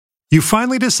You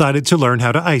finally decided to learn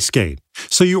how to ice skate,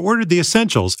 so you ordered the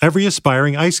essentials every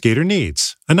aspiring ice skater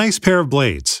needs: a nice pair of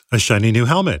blades, a shiny new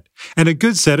helmet, and a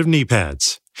good set of knee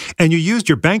pads. And you used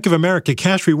your Bank of America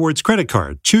Cash Rewards credit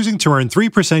card, choosing to earn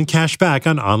 3% cash back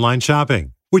on online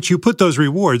shopping, which you put those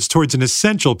rewards towards an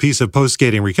essential piece of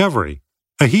post-skating recovery: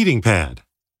 a heating pad.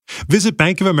 Visit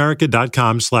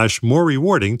bankofamerica.com/more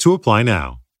rewarding to apply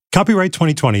now. Copyright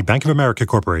 2020 Bank of America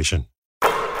Corporation.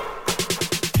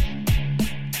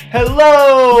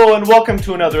 Hello, and welcome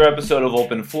to another episode of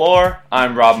Open Floor.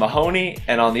 I'm Rob Mahoney,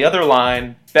 and on the other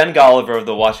line, Ben Golliver of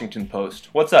the Washington Post.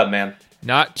 What's up, man?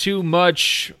 Not too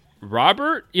much,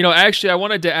 Robert. Actually, I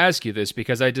wanted to ask you this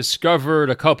because I discovered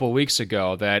a couple weeks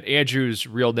ago that Andrew's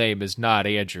real name is not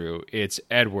Andrew, it's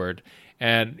Edward.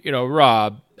 And,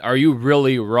 Rob, are you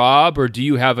really Rob, or do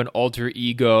you have an alter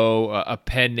ego, a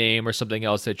pen name, or something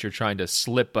else that you're trying to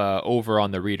slip over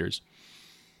on the readers?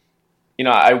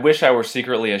 I wish I were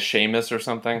secretly a Seamus or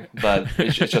something, but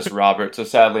it's just Robert, so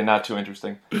sadly not too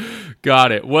interesting.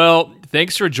 Got it. Well,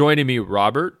 thanks for joining me,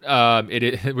 Robert,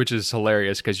 which is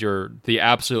hilarious because you're the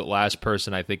absolute last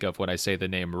person I think of when I say the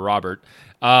name Robert.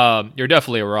 You're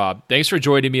definitely a Rob. Thanks for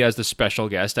joining me as the special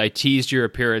guest. I teased your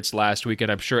appearance last week,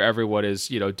 and I'm sure everyone is,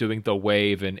 doing the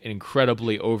wave and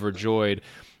incredibly overjoyed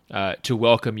to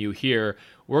welcome you here.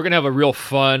 We're going to have a real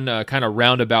fun kind of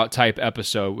roundabout type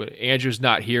episode. Andrew's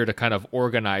not here to kind of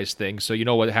organize things, so you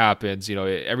know what happens.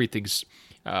 Everything's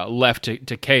left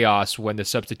to chaos when the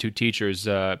substitute teacher's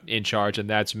in charge, and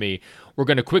that's me. We're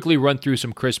going to quickly run through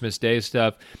some Christmas Day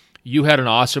stuff. You had an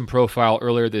awesome profile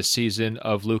earlier this season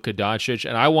of Luka Doncic,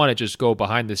 and I want to just go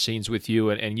behind the scenes with you,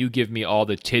 and you give me all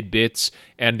the tidbits,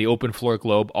 and the Open Floor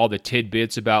Globe, all the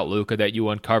tidbits about Luka that you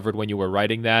uncovered when you were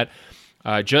writing that.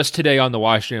 Just today on the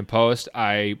Washington Post,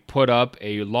 I put up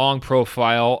a long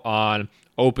profile on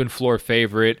Open Floor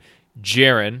favorite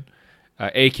Jaren,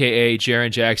 a.k.a.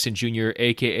 Jaren Jackson Jr.,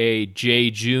 a.k.a.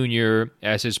 J Jr.,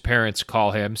 as his parents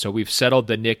call him. So we've settled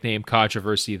the nickname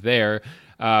controversy there.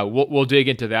 We'll dig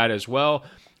into that as well.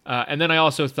 And then I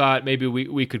also thought maybe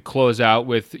we could close out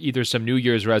with either some New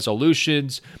Year's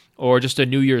resolutions or just a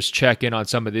New Year's check-in on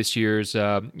some of this year's,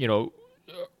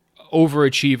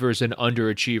 overachievers and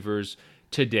underachievers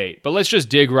to date. But let's just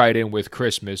dig right in with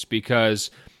Christmas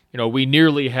because, we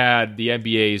nearly had the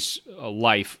NBA's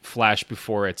life flash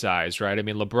before its eyes, right? I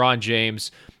mean, LeBron James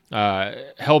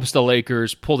helps the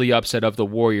Lakers pull the upset of the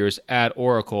Warriors at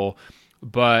Oracle,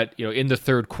 but, in the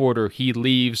third quarter, he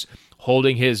leaves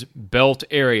holding his belt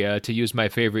area, to use my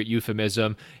favorite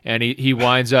euphemism, and he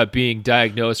winds up being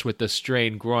diagnosed with the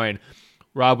strained groin.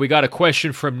 Rob, we got a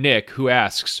question from Nick who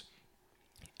asks,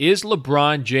 is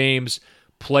LeBron James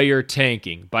player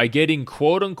tanking? By getting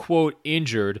quote-unquote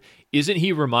injured, isn't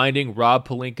he reminding Rob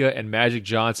Pelinka and Magic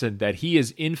Johnson that he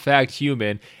is in fact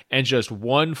human and just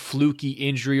one fluky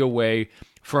injury away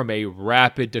from a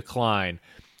rapid decline?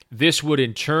 This would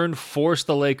in turn force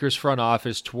the Lakers front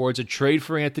office towards a trade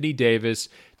for Anthony Davis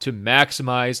to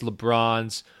maximize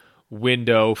LeBron's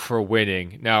window for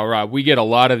winning. Now, Rob, we get a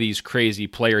lot of these crazy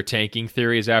player tanking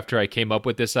theories after I came up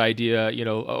with this idea,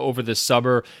 over the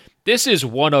summer. This is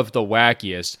one of the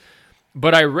wackiest.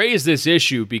 But I raised this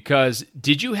issue because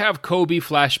did you have Kobe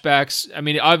flashbacks? I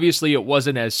mean, obviously it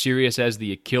wasn't as serious as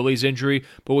the Achilles injury,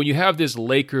 but when you have this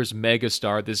Lakers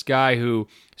megastar, this guy who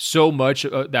so much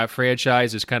of that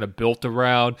franchise is kind of built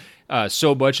around,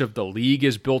 so much of the league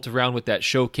is built around with that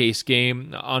showcase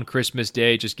game on Christmas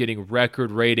Day, just getting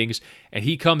record ratings, and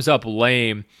he comes up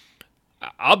lame.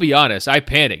 I'll be honest, I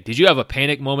panicked. Did you have a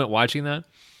panic moment watching that?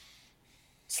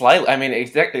 Slightly. I mean,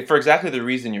 for exactly the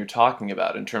reason you're talking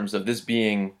about, in terms of this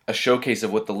being a showcase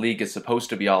of what the league is supposed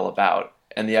to be all about,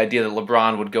 and the idea that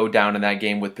LeBron would go down in that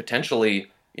game with potentially,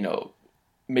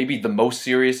 maybe the most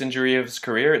serious injury of his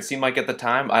career. It seemed like at the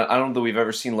time. I don't know that we've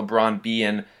ever seen LeBron be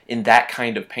in that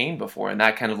kind of pain before, in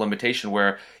that kind of limitation,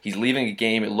 where he's leaving a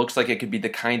game. It looks like it could be the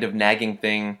kind of nagging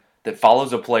thing that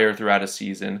follows a player throughout a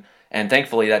season, and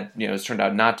thankfully that has turned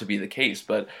out not to be the case.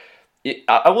 But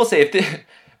I will say, if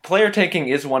player tanking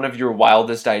is one of your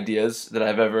wildest ideas that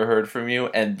I've ever heard from you,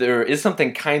 and there is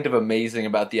something kind of amazing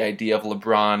about the idea of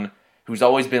LeBron, who's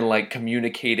always been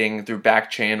communicating through back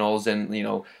channels and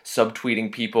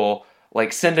subtweeting people.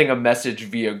 Sending a message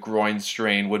via groin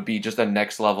strain would be just a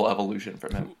next level evolution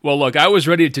from him. Well, look, I was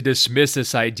ready to dismiss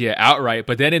this idea outright,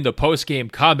 but then in the post-game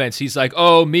comments, he's like,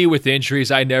 oh, me with injuries,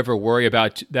 I never worry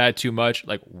about that too much.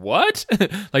 Like, what?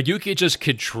 You can just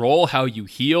control how you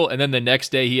heal, and then the next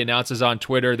day he announces on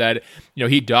Twitter that,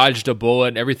 he dodged a bullet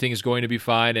and everything is going to be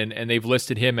fine, and they've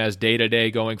listed him as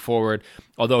day-to-day going forward,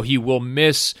 although he will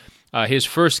miss his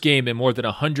first game in more than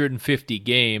 150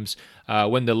 games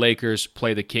when the Lakers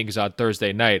play the Kings on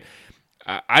Thursday night.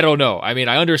 I don't know. I mean,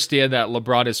 I understand that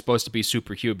LeBron is supposed to be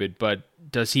superhuman, but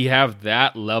does he have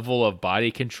that level of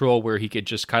body control where he could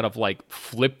just kind of like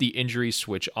flip the injury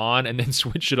switch on and then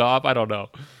switch it off? I don't know.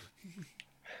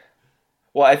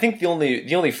 Well, I think the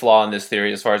only flaw in this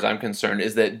theory, as far as I'm concerned,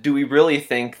 is that do we really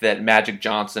think that Magic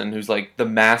Johnson, who's like the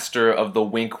master of the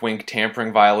wink-wink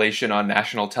tampering violation on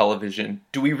national television,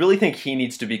 do we really think he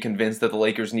needs to be convinced that the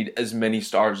Lakers need as many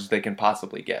stars as they can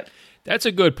possibly get? That's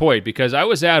a good point, because I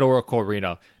was at Oracle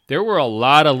Arena. There were a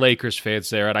lot of Lakers fans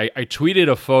there, and I tweeted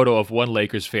a photo of one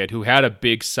Lakers fan who had a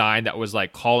big sign that was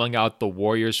like calling out the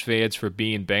Warriors fans for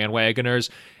being bandwagoners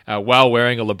while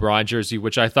wearing a LeBron jersey,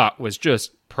 which I thought was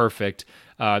just perfect.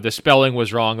 The spelling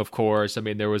was wrong, of course. I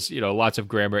mean, there was lots of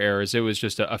grammar errors. It was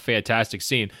just a fantastic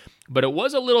scene. But it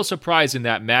was a little surprising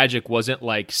that Magic wasn't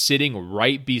like sitting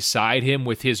right beside him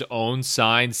with his own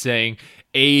sign saying,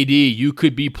 AD, you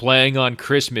could be playing on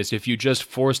Christmas if you just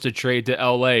forced a trade to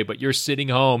LA, but you're sitting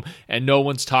home and no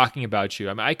one's talking about you.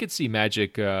 I mean, I could see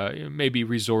Magic maybe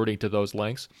resorting to those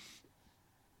lengths.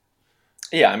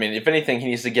 Yeah, I mean, if anything, he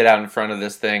needs to get out in front of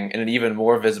this thing in an even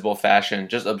more visible fashion.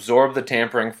 Just absorb the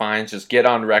tampering fines, just get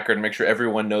on record and make sure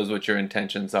everyone knows what your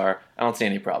intentions are. I don't see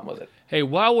any problem with it. Hey,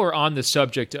 while we're on the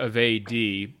subject of AD,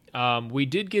 we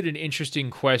did get an interesting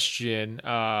question.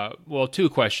 Well, two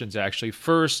questions, actually.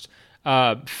 First,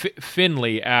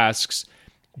 Finley asks,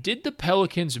 did the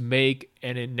Pelicans make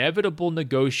an inevitable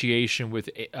negotiation with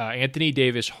Anthony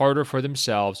Davis harder for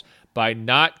themselves by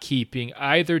not keeping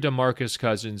either DeMarcus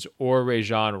Cousins or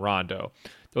Rajon Rondo?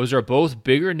 Those are both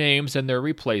bigger names than their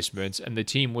replacements, and the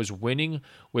team was winning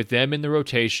with them in the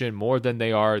rotation more than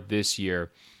they are this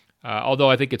year. Although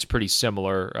I think it's pretty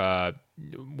similar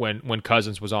when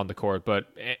Cousins was on the court. But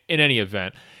in any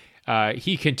event,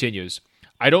 he continues,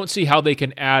 I don't see how they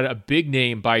can add a big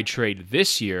name by trade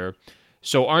this year.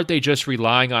 So aren't they just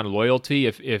relying on loyalty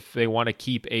if they want to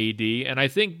keep AD? And I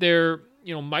think there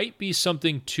might be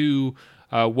something to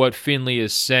what Finley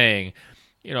is saying.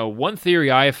 One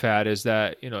theory I've had is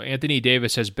that Anthony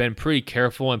Davis has been pretty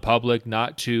careful in public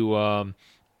not to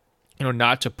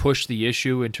not to push the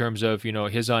issue in terms of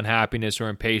his unhappiness or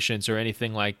impatience or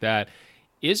anything like that.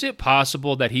 Is it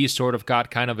possible that he's sort of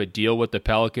got kind of a deal with the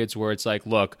Pelicans where it's like,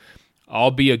 look,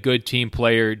 I'll be a good team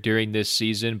player during this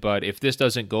season, but if this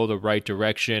doesn't go the right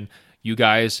direction, you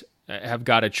guys have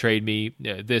got to trade me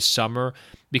this summer?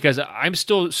 Because I'm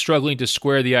still struggling to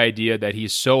square the idea that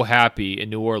he's so happy in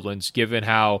New Orleans, given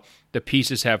how the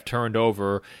pieces have turned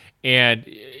over, and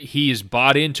he's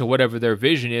bought into whatever their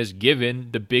vision is, given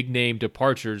the big-name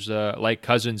departures like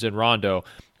Cousins and Rondo.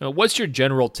 What's your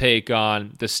general take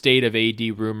on the state of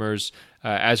AD rumors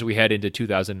as we head into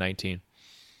 2019?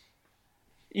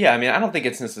 Yeah, I mean, I don't think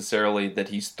it's necessarily that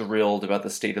he's thrilled about the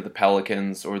state of the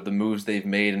Pelicans or the moves they've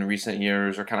made in recent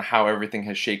years or kind of how everything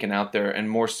has shaken out there, and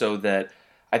more so that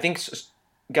I think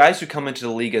guys who come into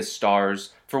the league as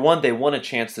stars, for one, they want a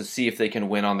chance to see if they can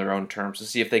win on their own terms, to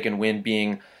see if they can win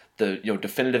being the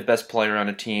definitive best player on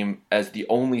a team, as the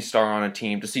only star on a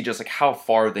team, to see just like how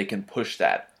far they can push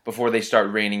that before they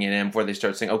start reining it in, before they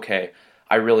start saying, okay,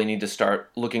 I really need to start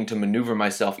looking to maneuver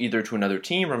myself either to another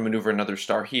team or maneuver another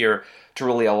star here to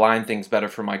really align things better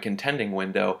for my contending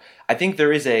window. I think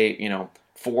there is a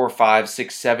 4, 5,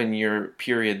 6, 7 year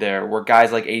period there where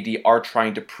guys like AD are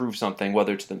trying to prove something,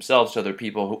 whether to themselves, to other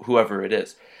people, whoever it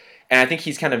is. And I think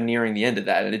he's kind of nearing the end of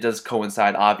that. And it does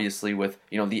coincide, obviously, with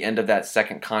the end of that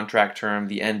second contract term,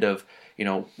 the end of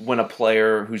when a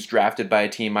player who's drafted by a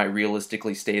team might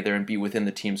realistically stay there and be within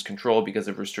the team's control because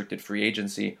of restricted free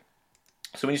agency.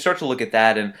 So when you start to look at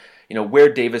that and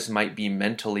where Davis might be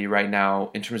mentally right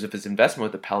now in terms of his investment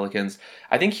with the Pelicans,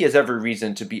 I think he has every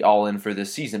reason to be all in for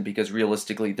this season because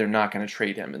realistically they're not going to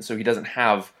trade him. And so he doesn't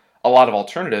have a lot of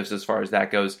alternatives as far as that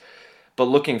goes. But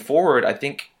looking forward, I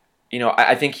think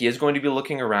I think he is going to be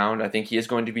looking around. I think he is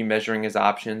going to be measuring his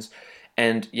options.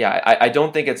 And yeah, I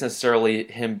don't think it's necessarily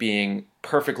him being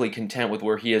perfectly content with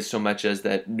where he is so much as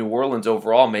that New Orleans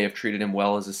overall may have treated him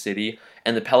well as a city,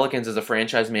 and the Pelicans as a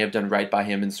franchise may have done right by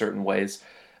him in certain ways.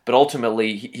 But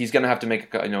ultimately, he's going to have to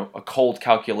make a cold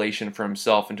calculation for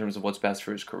himself in terms of what's best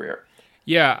for his career.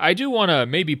 Yeah, I do want to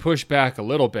maybe push back a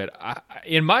little bit.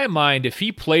 In my mind, if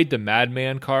he played the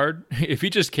madman card, if he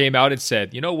just came out and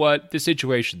said, you know what, this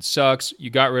situation sucks,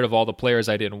 you got rid of all the players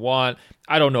I didn't want,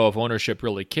 I don't know if ownership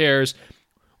really cares,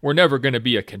 we're never going to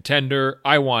be a contender,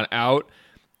 I want out,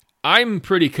 I'm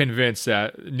pretty convinced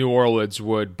that New Orleans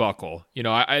would buckle.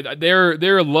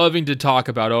 They're loving to talk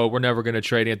about, we're never going to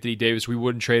trade Anthony Davis, we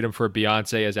wouldn't trade him for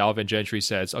Beyonce, as Alvin Gentry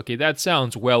says. Okay, that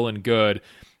sounds well and good,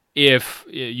 if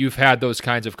you've had those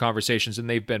kinds of conversations and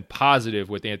they've been positive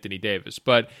with Anthony Davis.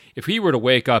 But if he were to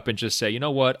wake up and just say, you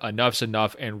know what, enough's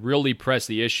enough, and really press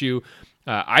the issue,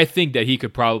 I think that he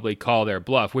could probably call their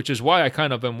bluff, which is why I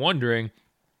kind of am wondering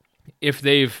if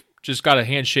they've just got a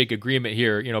handshake agreement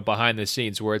here, behind the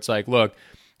scenes, where it's like, look,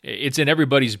 it's in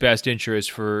everybody's best interest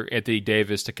for Anthony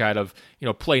Davis to kind of,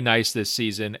 play nice this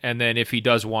season. And then if he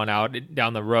does want out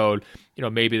down the road,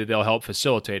 maybe they'll help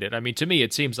facilitate it. I mean, to me,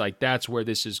 it seems like that's where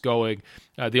this is going.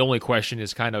 The only question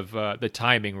is kind of the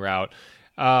timing route.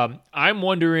 I'm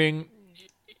wondering,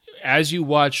 as you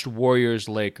watched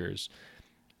Warriors-Lakers,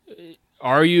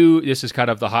 this is kind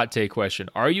of the hot take question,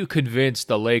 are you convinced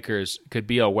the Lakers could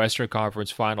be a Western Conference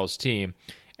Finals team?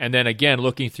 And then again,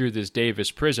 looking through this Davis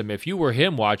prism, if you were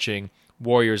him watching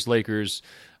Warriors-Lakers,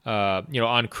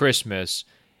 on Christmas,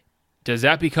 does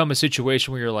that become a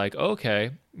situation where you're like,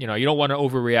 okay, you don't want to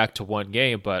overreact to one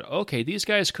game, but okay, these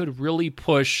guys could really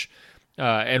push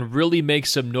and really make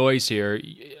some noise here.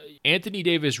 Anthony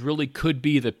Davis really could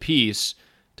be the piece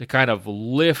to kind of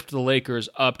lift the Lakers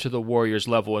up to the Warriors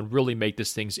level and really make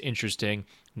this thing interesting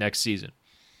next season.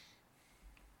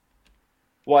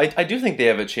 Well, I do think they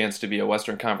have a chance to be a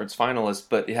Western Conference finalist,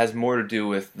 but it has more to do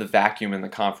with the vacuum in the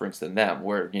conference than them,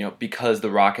 where, because the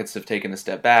Rockets have taken a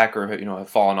step back or, have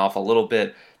fallen off a little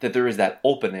bit, that there is that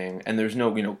opening and there's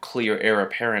no, clear heir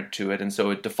apparent to it. And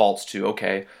so it defaults to,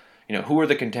 okay, who are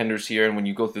the contenders here? And when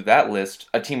you go through that list,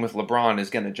 a team with LeBron is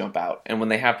going to jump out. And when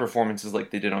they have performances like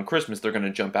they did on Christmas, they're going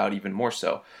to jump out even more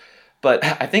so. But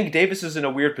I think Davis is in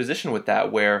a weird position with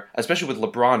that, where, especially with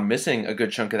LeBron missing a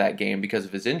good chunk of that game because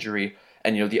of his injury,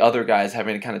 and the other guys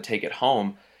having to kind of take it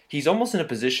home, he's almost in a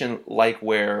position like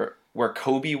where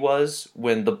Kobe was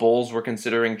when the Bulls were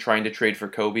considering trying to trade for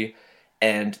Kobe,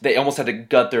 and they almost had to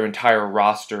gut their entire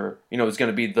roster. It was going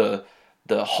to be the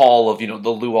hall of, the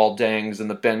Luol Dengs and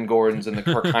the Ben Gordons and the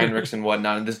Kirk Heinrichs and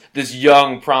whatnot, and this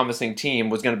young, promising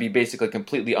team was going to be basically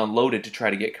completely unloaded to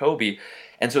try to get Kobe.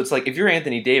 And so it's like, if you're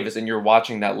Anthony Davis and you're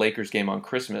watching that Lakers game on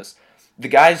Christmas, the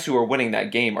guys who are winning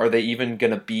that game, are they even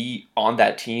going to be on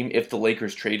that team if the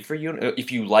Lakers trade for you?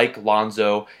 If you like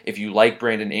Lonzo, if you like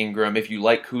Brandon Ingram, if you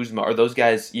like Kuzma, are those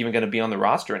guys even going to be on the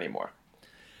roster anymore?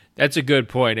 That's a good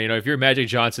point. If you're Magic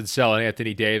Johnson selling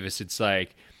Anthony Davis, it's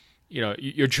like,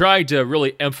 you're trying to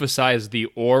really emphasize the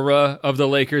aura of the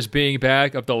Lakers being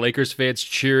back, of the Lakers fans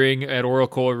cheering at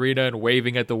Oracle Arena and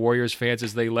waving at the Warriors fans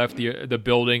as they left the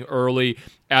building early,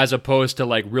 as opposed to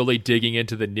like really digging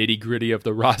into the nitty-gritty of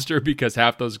the roster, because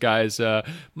half those guys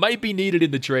might be needed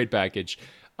in the trade package.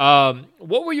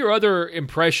 What were your other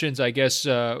impressions, I guess,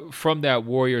 from that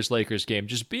Warriors-Lakers game?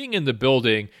 Just being in the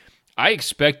building, I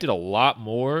expected a lot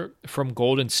more from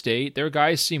Golden State. Their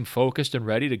guys seem focused and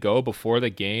ready to go before the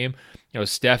game.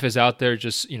 Steph is out there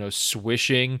just,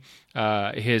 swishing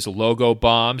his logo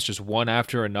bombs just one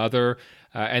after another.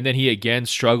 And then he again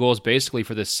struggles basically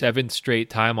for the seventh straight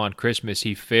time on Christmas.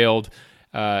 He failed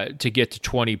to get to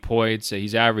 20 points.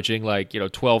 He's averaging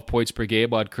 12 points per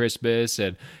game on Christmas,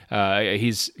 and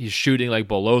he's shooting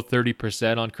below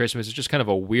 30% on Christmas. It's just kind of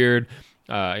a weird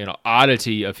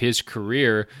oddity of his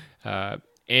career.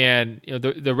 And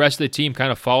the rest of the team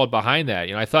kind of followed behind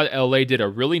that. I thought LA did a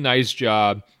really nice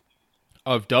job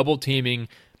of double teaming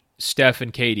Steph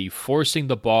and KD, forcing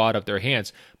the ball out of their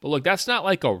hands. But look, that's not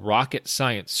like a rocket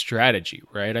science strategy,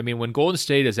 right? I mean, when Golden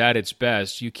State is at its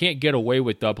best, you can't get away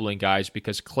with doubling guys,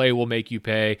 because Klay will make you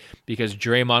pay, because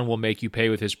Draymond will make you pay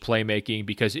with his playmaking,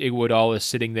 because Iguodala is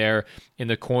sitting there in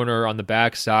the corner on the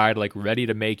backside, ready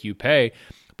to make you pay.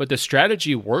 But the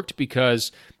strategy worked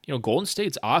because, Golden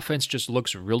State's offense just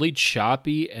looks really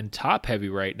choppy and top-heavy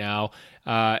right now.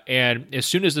 And as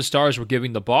soon as the Stars were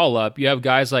giving the ball up, you have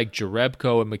guys like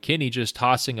Jerebko and McKinney just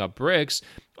tossing up bricks.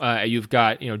 You've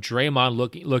got,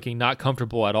 Draymond looking not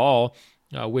comfortable at all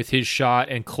with his shot,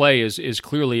 and Klay is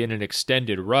clearly in an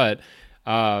extended rut.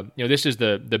 This is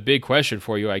the big question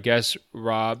for you, I guess,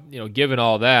 Rob. Given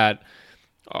all that,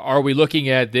 are we looking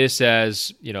at this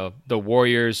as, the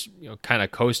Warriors, kind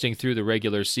of coasting through the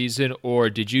regular season, or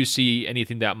did you see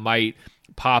anything that might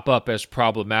pop up as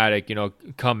problematic,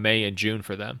 come May and June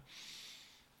for them?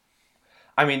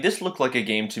 I mean, this looked like a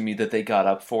game to me that they got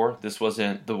up for. This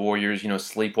wasn't the Warriors,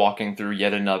 sleepwalking through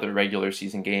yet another regular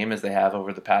season game as they have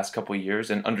over the past couple of years,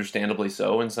 and understandably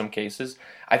so in some cases.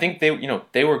 I think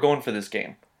they were going for this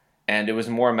game, and it was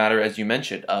more a matter, as you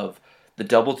mentioned, of the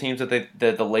double teams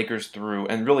that the Lakers threw,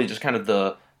 and really just kind of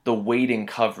the waiting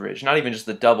coverage. Not even just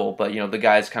the double, but the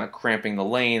guys kind of cramping the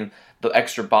lane, the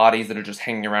extra bodies that are just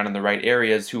hanging around in the right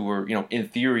areas who were, in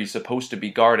theory supposed to be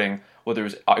guarding, whether it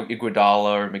was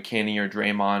Iguodala or McKinney or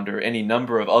Draymond or any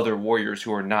number of other Warriors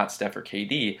who are not Steph or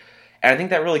KD. And I think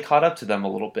that really caught up to them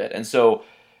a little bit. And so,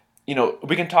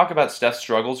 we can talk about Steph's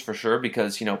struggles for sure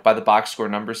because, by the box score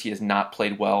numbers, he has not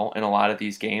played well in a lot of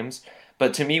these games.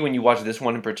 But to me, when you watch this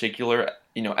one in particular,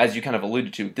 as you kind of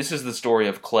alluded to, this is the story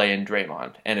of Klay and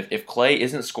Draymond. And if Klay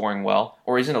isn't scoring well,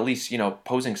 or isn't at least,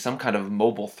 posing some kind of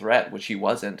mobile threat, which he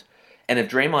wasn't, and if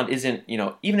Draymond isn't,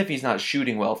 even if he's not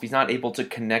shooting well, if he's not able to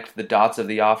connect the dots of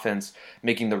the offense,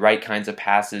 making the right kinds of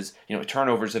passes,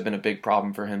 turnovers have been a big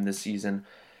problem for him this season.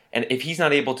 And if he's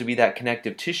not able to be that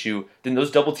connective tissue, then those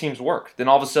double teams work. Then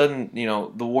all of a sudden,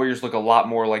 the Warriors look a lot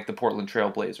more like the Portland Trail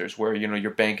Blazers, where,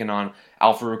 you're banking on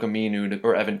Al-Farouq Aminu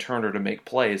or Evan Turner to make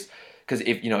plays. Because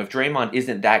if Draymond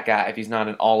isn't that guy, if he's not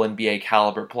an all-NBA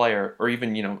caliber player, or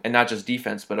even, and not just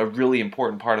defense, but a really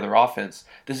important part of their offense,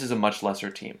 this is a much lesser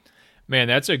team. Man,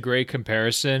 that's a great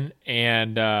comparison,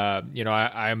 and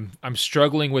I'm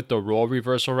struggling with the role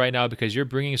reversal right now because you're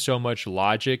bringing so much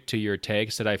logic to your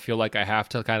takes that I feel like I have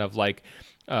to kind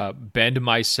of bend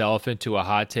myself into a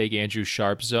hot take Andrew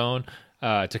Sharp zone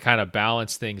to kind of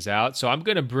balance things out. So I'm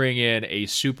going to bring in a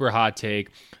super hot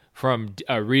take from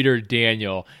reader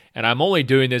Daniel, and I'm only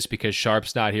doing this because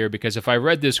Sharp's not here, because if I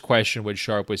read this question when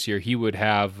Sharp was here, he would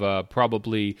have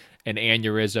probably an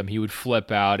aneurysm. He would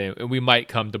flip out, and we might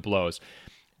come to blows.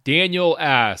 Daniel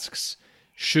asks,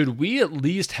 should we at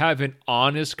least have an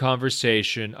honest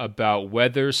conversation about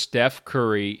whether Steph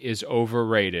Curry is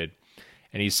overrated?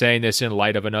 And he's saying this in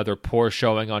light of another poor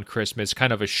showing on Christmas,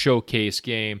 kind of a showcase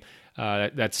game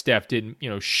that Steph didn't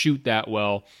shoot that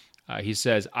well. He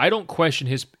says, I don't question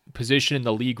his position in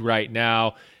the league right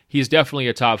now. He's definitely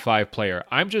a top 5 player.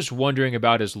 I'm just wondering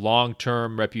about his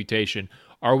long-term reputation.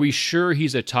 Are we sure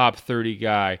he's a top 30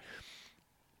 guy?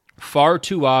 Far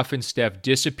too often, Steph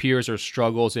disappears or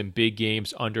struggles in big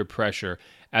games under pressure.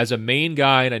 As a main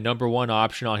guy and a number 1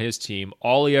 option on his team,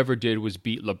 all he ever did was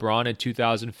beat LeBron in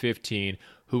 2015,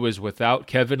 who was without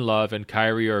Kevin Love and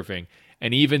Kyrie Irving.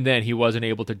 And even then, he wasn't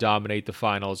able to dominate the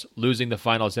finals, losing the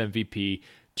finals MVP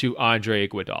to Andre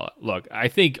Iguodala. Look, I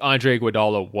think Andre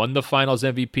Iguodala won the finals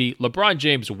MVP. LeBron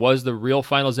James was the real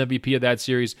finals MVP of that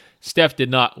series. Steph did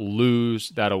not lose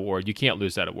that award. You can't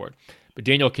lose that award. But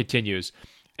Daniel continues,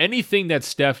 anything that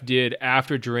Steph did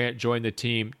after Durant joined the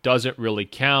team doesn't really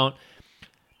count.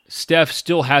 Steph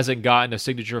still hasn't gotten a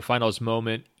signature finals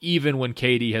moment, even when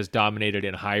KD has dominated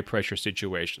in high-pressure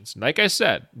situations. Like I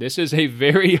said, this is a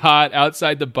very hot,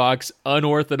 outside-the-box,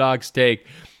 unorthodox take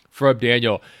from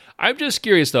Daniel. I'm just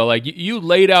curious, though, you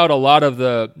laid out a lot of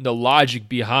the logic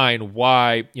behind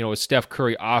why, a Steph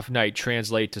Curry off night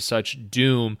translate to such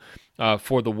doom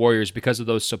for the Warriors because of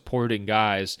those supporting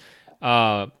guys.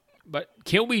 But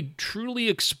can we truly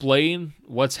explain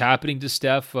what's happening to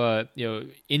Steph,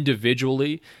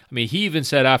 individually? I mean, he even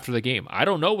said after the game, I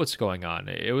don't know what's going on.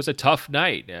 It was a tough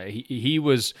night. He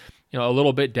was, a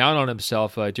little bit down on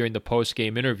himself during the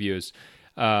post-game interviews.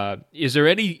 Is there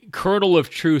any kernel of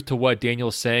truth to what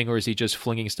Daniel's saying, or is he just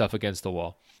flinging stuff against the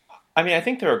wall? I mean, I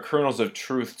think there are kernels of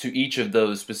truth to each of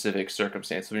those specific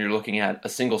circumstances. When you're looking at a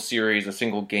single series, a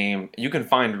single game, you can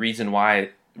find reasons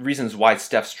why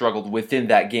Steph struggled within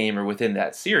that game or within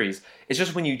that series. It's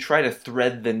just when you try to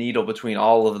thread the needle between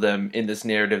all of them in this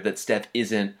narrative that Steph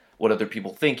isn't what other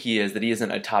people think he is, that he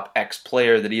isn't a top X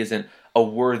player, that he isn't a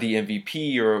worthy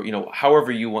MVP, or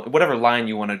however you want, whatever line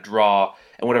you want to draw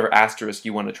and whatever asterisk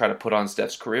you want to try to put on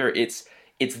Steph's career. It's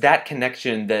that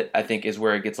connection that I think is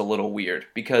where it gets a little weird,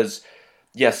 because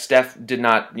yes, Steph did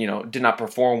not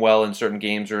perform well in certain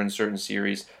games or in certain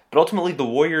series, but ultimately the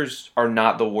Warriors are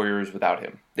not the Warriors without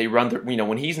him. They run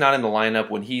when he's not in the lineup,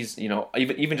 when he's,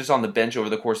 even just on the bench over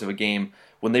the course of a game,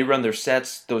 when they run their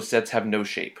sets, those sets have no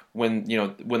shape. When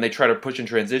they try to push in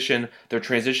transition, their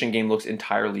transition game looks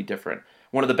entirely different.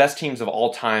 One of the best teams of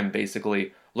all time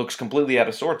basically looks completely out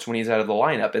of sorts when he's out of the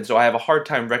lineup. And so I have a hard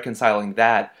time reconciling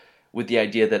that with the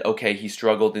idea that, okay, he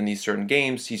struggled in these certain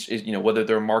games, he's whether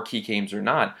they're marquee games or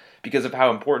not, because of how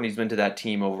important he's been to that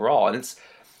team overall. And it's,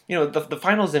 the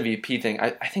finals MVP thing,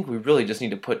 I think we really just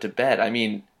need to put to bed. I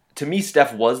mean, to me,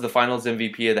 Steph was the finals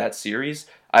MVP of that series.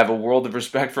 I have a world of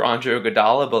respect for Andre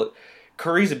Iguodala, but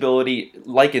Curry's ability,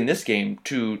 like in this game,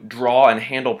 to draw and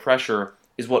handle pressure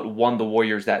is what won the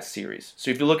Warriors that series.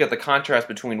 So if you look at the contrast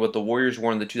between what the Warriors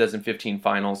were in the 2015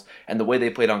 finals and the way they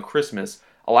played on Christmas,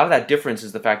 a lot of that difference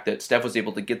is the fact that Steph was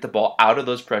able to get the ball out of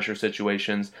those pressure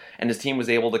situations and his team was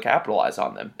able to capitalize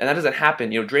on them. And that doesn't happen.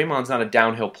 Draymond's not a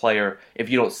downhill player if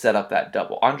you don't set up that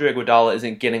double. Andre Iguodala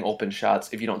isn't getting open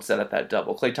shots if you don't set up that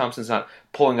double. Klay Thompson's not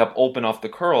pulling up open off the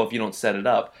curl if you don't set it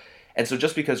up. And so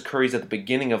just because Curry's at the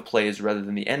beginning of plays rather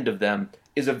than the end of them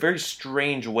is a very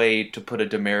strange way to put a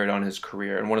demerit on his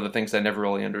career, and one of the things I never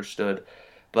really understood.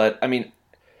 But, I mean,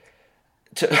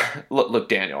 Look,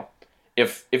 Daniel.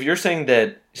 If you're saying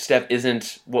that Steph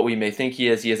isn't what we may think he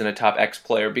isn't a top X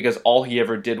player because all he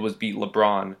ever did was beat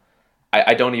LeBron,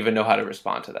 I don't even know how to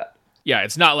respond to that. Yeah,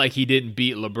 it's not like he didn't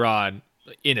beat LeBron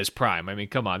in his prime. I mean,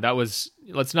 come on.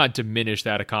 Let's not diminish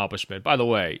that accomplishment. By the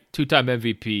way, 2-time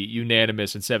MVP,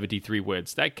 unanimous, and 73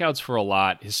 wins. That counts for a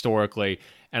lot historically.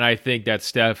 And I think that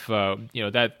Steph,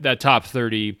 that top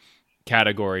 30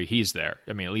 category, he's there.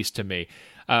 I mean, at least to me.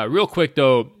 Real quick,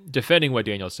 though, defending what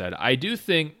Daniel said, I do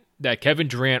think that Kevin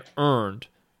Durant earned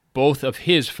both of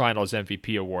his finals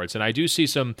MVP awards. And I do see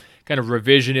some kind of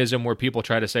revisionism where people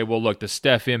try to say, well, look, the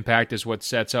Steph impact is what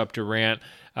sets up Durant,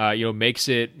 makes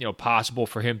it, possible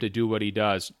for him to do what he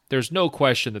does. There's no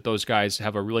question that those guys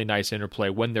have a really nice interplay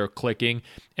when they're clicking,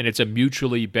 and it's a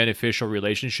mutually beneficial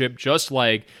relationship, just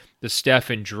like the Steph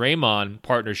and Draymond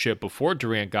partnership before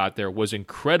Durant got there was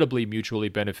incredibly mutually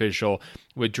beneficial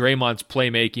with Draymond's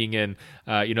playmaking and,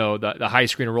 the high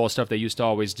screen and roll stuff they used to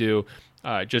always do.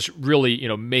 Just really,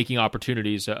 making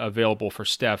opportunities available for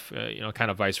Steph, kind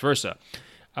of vice versa.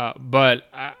 But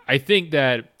I think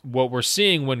that what we're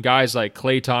seeing when guys like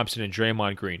Klay Thompson and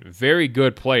Draymond Green, very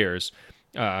good players,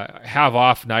 have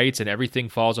off nights and everything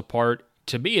falls apart,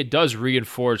 to me it does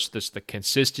reinforce the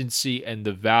consistency and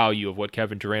the value of what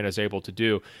Kevin Durant is able to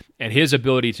do. And his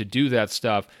ability to do that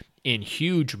stuff in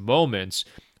huge moments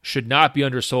should not be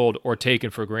undersold or taken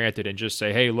for granted and just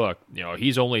say, hey, look,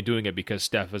 he's only doing it because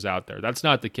Steph is out there. That's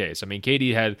not the case. I mean,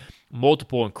 KD had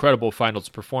multiple incredible finals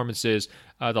performances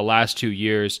the last 2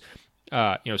 years.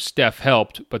 Steph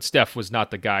helped, but Steph was not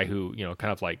the guy who,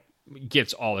 kind of like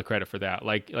gets all the credit for that.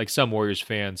 Like some Warriors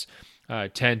fans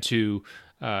tend to,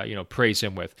 praise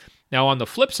him with. Now, on the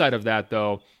flip side of that,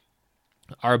 though,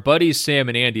 our buddies Sam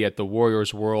and Andy at the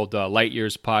Warriors World Light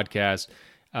Years podcast,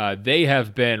 they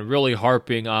have been really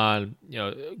harping on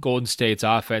Golden State's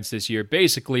offense this year.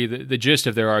 Basically, the gist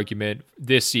of their argument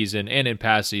this season and in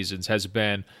past seasons has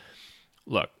been,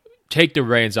 look, take the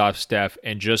reins off Steph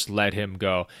and just let him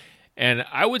go. And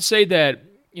I would say that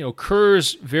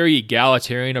Kerr's very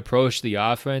egalitarian approach to the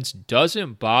offense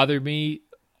doesn't bother me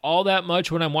all that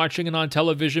much when I'm watching it on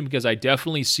television because I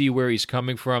definitely see where he's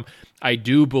coming from. I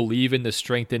do believe in the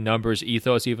strength in numbers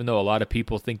ethos, even though a lot of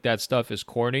people think that stuff is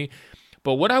corny.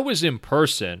 But when I was in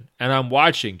person and I'm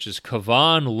watching just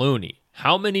Kevon Looney,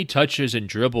 how many touches and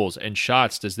dribbles and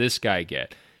shots does this guy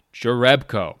get?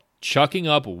 Jerebko chucking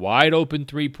up wide open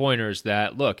three-pointers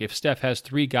that, look, if Steph has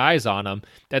 3 guys on him,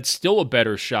 that's still a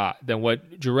better shot than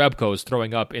what Jerebko is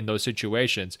throwing up in those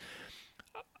situations.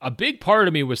 A big part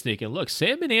of me was thinking, look,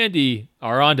 Sam and Andy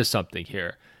are onto something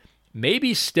here.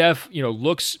 Maybe Steph,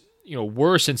 looks,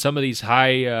 worse in some of these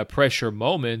high pressure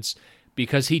moments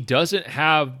because he doesn't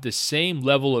have the same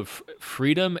level of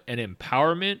freedom and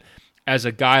empowerment as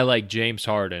a guy like James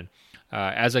Harden,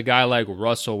 as a guy like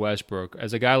Russell Westbrook,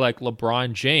 as a guy like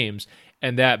LeBron James,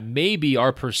 and that maybe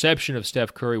our perception of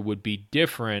Steph Curry would be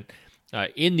different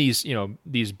in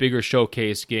these bigger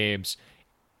showcase games,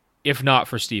 if not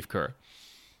for Steve Kerr.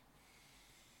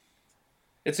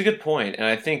 It's a good point, and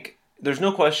I think there's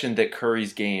no question that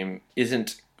Curry's game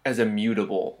isn't as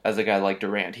immutable as a guy like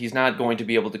Durant. He's not going to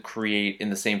be able to create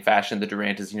in the same fashion that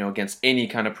Durant is, against any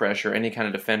kind of pressure, any kind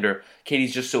of defender.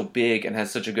 KD's just so big and has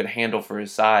such a good handle for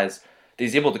his size that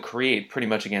he's able to create pretty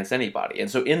much against anybody. And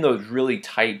so in those really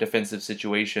tight defensive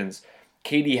situations,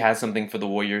 KD has something for the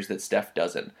Warriors that Steph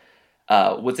doesn't.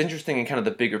 What's interesting in kind of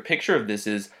the bigger picture of this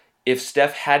is if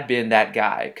Steph had been that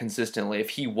guy consistently,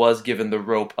 if he was given the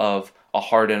rope of a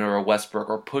Harden or a Westbrook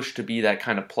or pushed to be that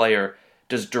kind of player,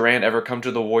 does Durant ever come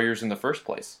to the Warriors in the first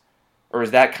place? Or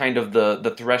is that kind of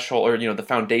the threshold or the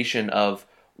foundation of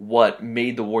what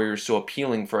made the Warriors so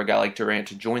appealing for a guy like Durant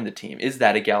to join the team? Is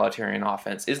that egalitarian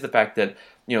offense? Is the fact that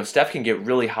Steph can get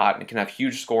really hot and can have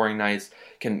huge scoring nights,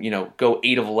 can go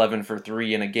 8 of 11 for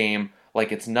 3 in a game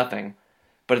like it's nothing,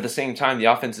 but at the same time, the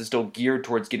offense is still geared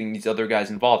towards getting these other guys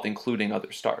involved, including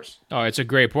other stars. Oh, it's a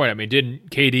great point. I mean, didn't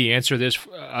KD answer this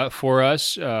for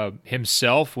us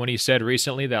himself when he said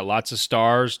recently that lots of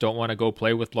stars don't want to go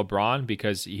play with LeBron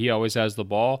because he always has the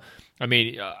ball? I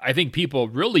mean, I think people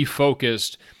really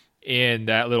focused in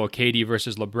that little KD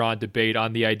versus LeBron debate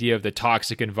on the idea of the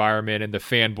toxic environment and the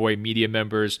fanboy media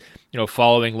members,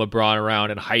 following LeBron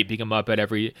around and hyping him up at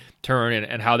every turn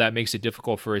and how that makes it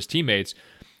difficult for his teammates.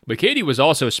 But KD was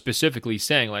also specifically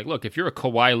saying, like, look, if you're a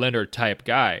Kawhi Leonard type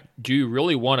guy, do you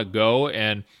really want to go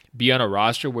and be on a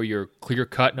roster where you're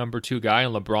clear-cut number 2 guy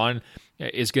and LeBron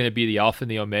is going to be the alpha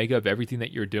and the omega of everything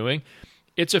that you're doing?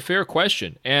 It's a fair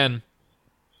question. And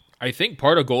I think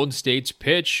part of Golden State's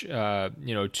pitch,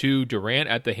 to Durant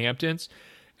at the Hamptons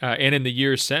and in the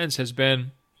years since has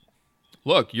been,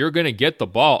 look, you're going to get the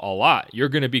ball a lot. You're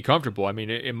going to be comfortable. I mean,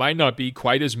 it might not be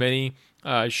quite as many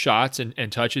shots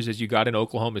and touches as you got in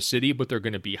Oklahoma City, but they're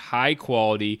going to be high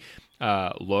quality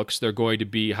looks. They're going to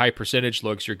be high percentage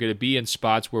looks. You're going to be in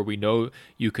spots where we know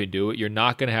you can do it. You're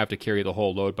not going to have to carry the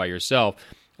whole load by yourself.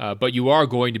 But you are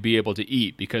going to be able to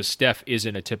eat because Steph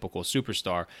isn't a typical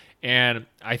superstar. And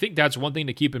I think that's one thing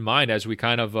to keep in mind as we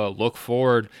kind of look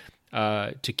forward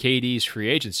to KD's free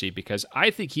agency, because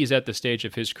I think he's at the stage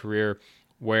of his career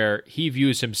where he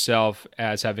views himself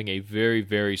as having a very,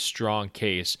 very strong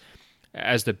case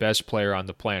as the best player on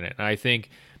the planet. And I think,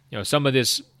 some of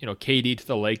this, KD to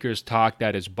the Lakers talk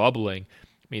that is bubbling,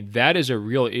 I mean, that is a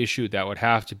real issue that would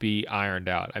have to be ironed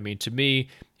out. I mean, to me,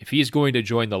 if he's going to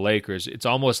join the Lakers, it's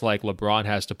almost like LeBron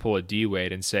has to pull a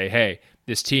D-Wade and say, hey,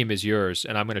 this team is yours,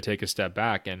 and I'm going to take a step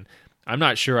back. And I'm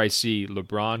not sure I see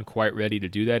LeBron quite ready to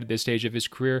do that at this stage of his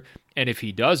career. And if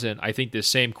he doesn't, I think the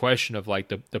same question of like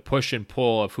the push and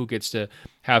pull of who gets to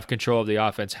have control of the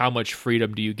offense, how much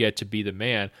freedom do you get to be the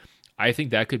man, I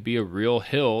think that could be a real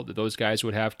hill that those guys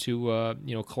would have to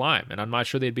climb. And I'm not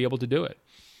sure they'd be able to do it.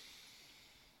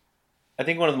 I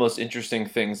think one of the most interesting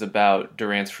things about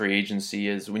Durant's free agency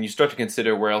is when you start to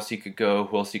consider where else he could go,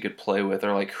 who else he could play with,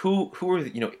 or like who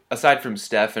are, aside from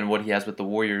Steph and what he has with the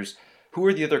Warriors, who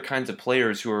are the other kinds of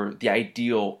players who are the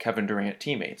ideal Kevin Durant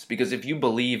teammates? Because if you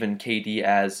believe in KD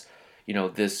as,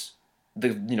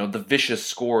 the vicious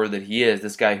scorer that he is,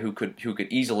 this guy who could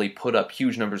easily put up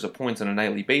huge numbers of points on a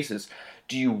nightly basis,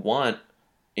 do you want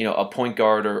a point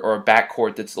guard or a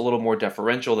backcourt that's a little more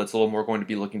deferential, that's a little more going to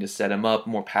be looking to set him up,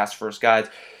 more pass-first guys?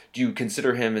 Do you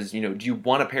consider him as, do you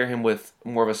want to pair him with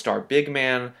more of a star big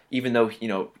man, even though,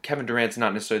 Kevin Durant's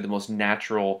not necessarily the most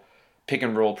natural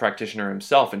pick-and-roll practitioner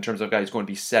himself in terms of a guy who's going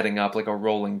to be setting up like a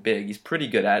rolling big. He's pretty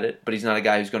good at it, but he's not a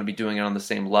guy who's going to be doing it on the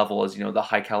same level as, the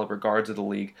high-caliber guards of the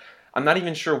league. I'm not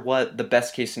even sure what the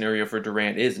best-case scenario for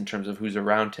Durant is in terms of who's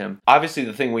around him. Obviously,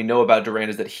 the thing we know about Durant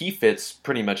is that he fits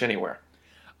pretty much anywhere.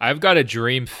 I've got a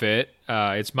dream fit.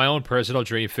 It's my own personal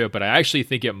dream fit, but I actually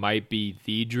think it might be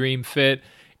the dream fit.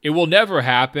 It will never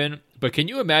happen, but can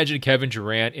you imagine Kevin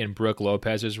Durant in Brook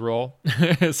Lopez's role?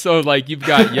 So, like, you've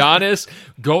got Giannis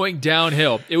going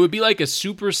downhill. It would be like a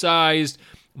supersized,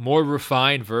 more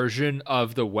refined version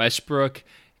of the Westbrook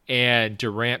and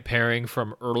Durant pairing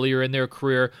from earlier in their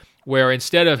career, where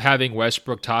instead of having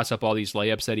Westbrook toss up all these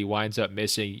layups that he winds up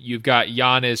missing, you've got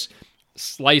Giannis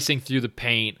slicing through the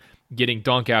paint, getting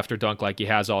dunk after dunk like he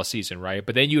has all season, right?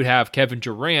 But then you'd have Kevin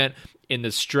Durant in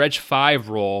the stretch 5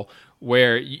 role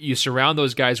where you surround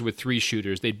those guys with 3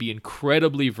 shooters. They'd be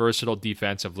incredibly versatile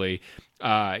defensively.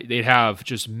 They'd have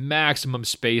just maximum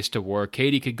space to work.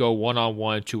 KD could go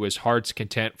one-on-one to his heart's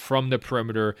content from the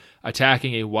perimeter,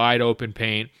 attacking a wide open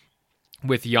paint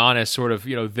with Giannis sort of,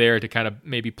 there to kind of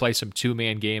maybe play some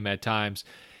 2-man game at times.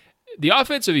 The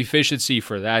offensive efficiency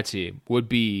for that team would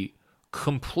be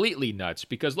completely nuts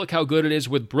because look how good it is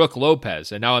with Brook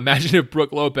Lopez. And now imagine if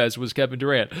Brook Lopez was Kevin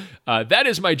Durant. That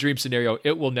is my dream scenario.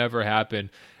 It will never happen.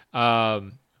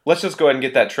 Let's just go ahead and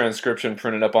get that transcription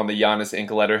printed up on the Giannis ink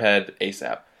letterhead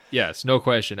ASAP. Yes, no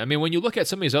question. I mean, when you look at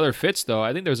some of these other fits, though,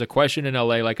 I think there's a question in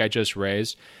LA like I just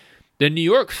raised. The New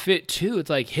York fit, too, it's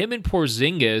like him and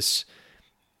Porzingis.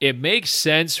 It makes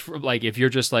sense for, like, if you're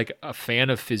just like a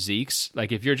fan of physiques,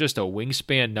 like if you're just a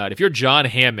wingspan nut, if you're John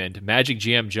Hammond, Magic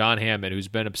GM John Hammond, who's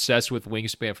been obsessed with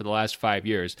wingspan for the last 5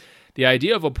 years, the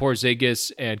idea of a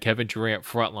Porzingis and Kevin Durant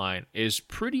front line is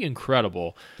pretty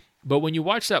incredible. But when you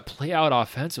watch that play out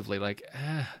offensively, like,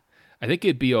 I think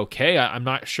it'd be okay. I'm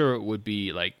not sure it would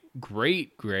be like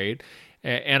great.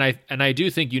 And I do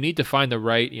think you need to find the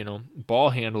right, ball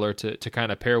handler to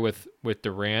kind of pair with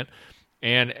Durant.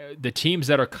 And the teams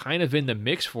that are kind of in the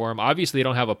mix for him, obviously they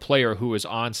don't have a player who is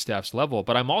on Steph's level,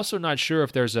 but I'm also not sure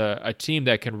if there's a team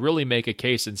that can really make a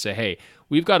case and say, hey,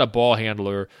 we've got a ball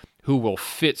handler who will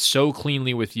fit so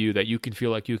cleanly with you that you can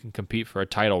feel like you can compete for a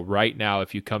title right now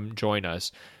if you come join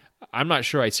us. I'm not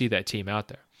sure I see that team out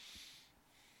there.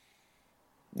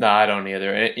 No, I don't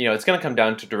either. It's going to come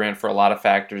down to Durant for a lot of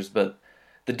factors, but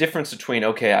the difference between,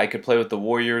 okay, I could play with the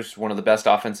Warriors, one of the best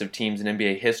offensive teams in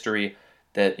NBA history,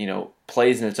 that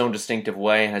plays in its own distinctive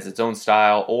way and has its own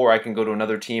style, or I can go to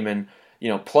another team and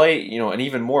play an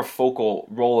even more focal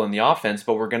role in the offense,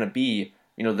 but we're going to be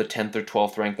the 10th or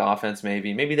 12th ranked offense,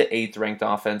 maybe the 8th ranked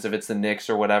offense if it's the Knicks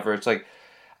or whatever. It's like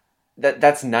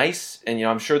that's nice, and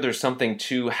I'm sure there's something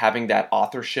to having that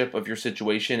authorship of your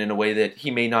situation in a way that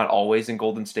he may not always in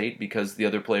Golden State because the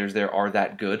other players there are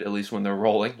that good, at least when they're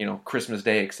rolling, Christmas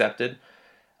Day accepted.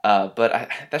 But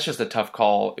that's just a tough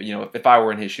call. If I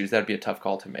were in his shoes, that'd be a tough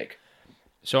call to make.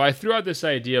 So I threw out this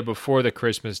idea before the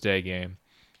Christmas Day game.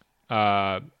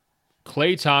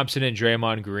 Klay Thompson and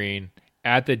Draymond Green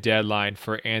at the deadline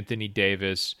for Anthony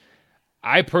Davis.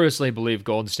 I personally believe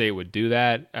Golden State would do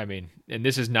that. I mean, and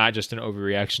this is not just an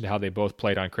overreaction to how they both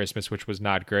played on Christmas, which was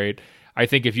not great. I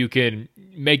think if you can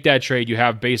make that trade, you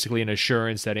have basically an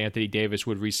assurance that Anthony Davis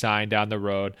would re-sign down the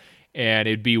road, and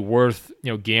it'd be worth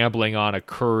gambling on a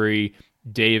Curry,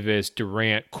 Davis,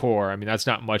 Durant core. I mean, that's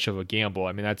not much of a gamble.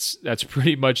 I mean, that's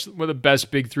pretty much one of the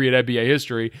best big three in NBA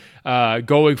history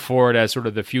going forward as sort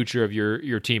of the future of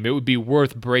your team. It would be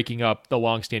worth breaking up the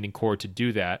longstanding core to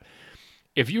do that.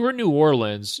 If you were New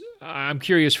Orleans, I'm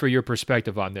curious for your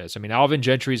perspective on this. I mean, Alvin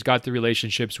Gentry's got the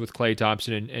relationships with Klay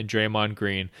Thompson and Draymond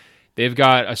Green. They've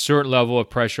got a certain level of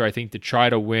pressure, I think, to try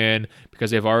to win because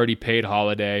they've already paid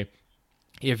Holiday.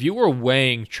 If you were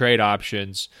weighing trade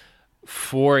options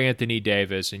for Anthony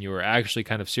Davis and you were actually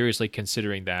kind of seriously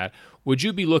considering that, would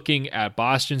you be looking at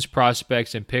Boston's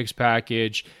prospects and picks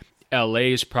package,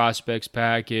 LA's prospects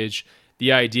package,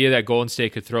 the idea that Golden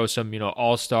State could throw some,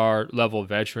 all-star level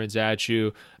veterans at you?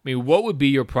 I mean, what would be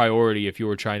your priority if you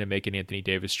were trying to make an Anthony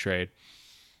Davis trade?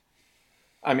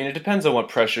 I mean, it depends on what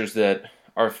pressures that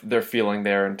they're feeling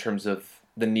there in terms of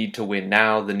the need to win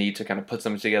now, the need to kind of put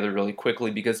something together really quickly,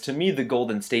 because to me, the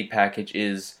Golden State package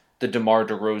is the DeMar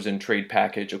DeRozan trade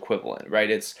package equivalent,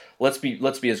 right? It's let's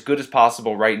be as good as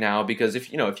possible right now, because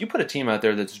if you put a team out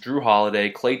there that's Drew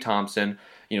Holiday, Klay Thompson,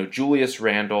 Julius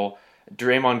Randle,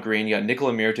 Draymond Green, you got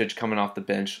Nikola Mirotic coming off the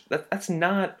bench. That's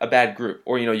not a bad group.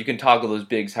 Or you can toggle those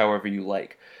bigs however you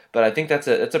like. But I think that's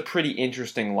a pretty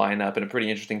interesting lineup and a pretty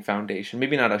interesting foundation.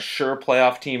 Maybe not a sure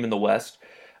playoff team in the West,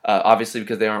 obviously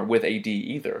because they aren't with AD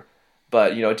either.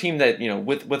 But a team that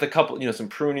with a couple some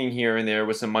pruning here and there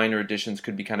with some minor additions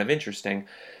could be kind of interesting.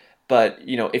 But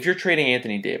if you're trading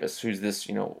Anthony Davis, who's this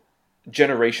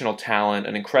generational talent,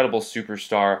 an incredible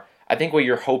superstar, I think what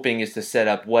you're hoping is to set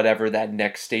up whatever that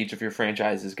next stage of your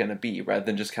franchise is going to be, rather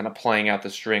than just kind of playing out the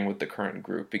string with the current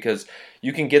group. Because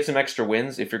you can get some extra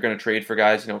wins if you're going to trade for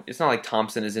guys. It's not like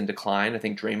Thompson is in decline. I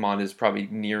think Draymond is probably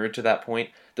nearer to that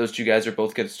point. Those two guys are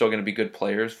both still going to be good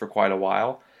players for quite a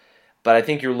while. But I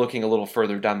think you're looking a little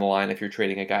further down the line if you're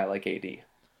trading a guy like AD.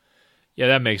 Yeah,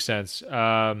 that makes sense.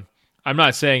 I'm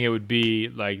not saying it would be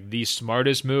like the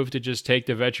smartest move to just take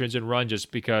the veterans and run,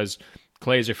 just because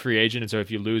Klay's a free agent, and so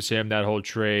if you lose him, that whole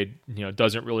trade,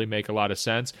 doesn't really make a lot of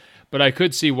sense. But I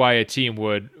could see why a team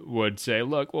would say,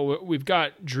 look, well, we've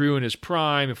got Drew in his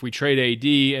prime. If we trade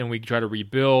AD and we try to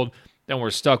rebuild, then we're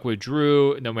stuck with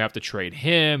Drew, and then we have to trade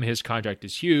him. His contract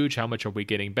is huge. How much are we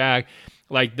getting back?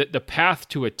 Like the path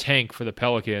to a tank for the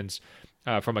Pelicans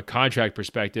from a contract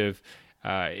perspective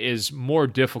is more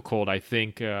difficult, I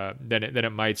think, than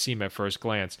it might seem at first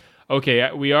glance.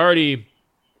 Okay, we already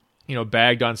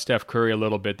bagged on Steph Curry a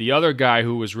little bit. The other guy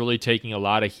who was really taking a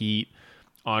lot of heat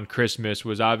on Christmas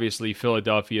was obviously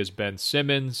Philadelphia's Ben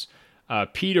Simmons.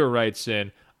 Peter writes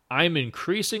in, I'm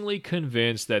increasingly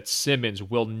convinced that Simmons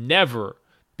will never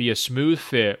be a smooth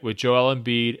fit with Joel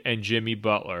Embiid and Jimmy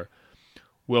Butler.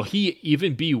 Will he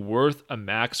even be worth a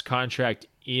max contract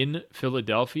in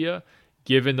Philadelphia,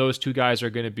 given those two guys are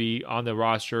going to be on the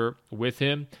roster with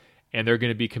him and they're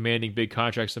going to be commanding big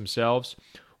contracts themselves?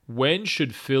 When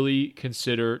should Philly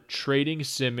consider trading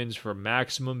Simmons for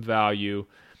maximum value,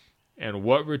 and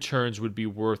what returns would be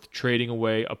worth trading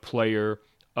away a player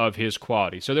of his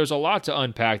quality? So there's a lot to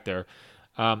unpack there.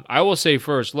 I will say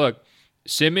first, look,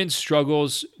 Simmons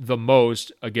struggles the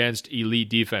most against elite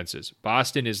defenses.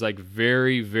 Boston is like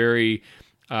very, very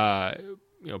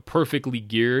perfectly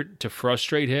geared to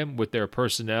frustrate him with their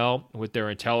personnel, with their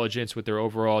intelligence, with their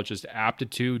overall just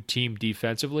aptitude team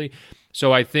defensively.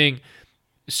 So I think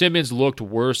Simmons looked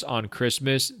worse on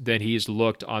Christmas than he's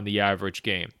looked on the average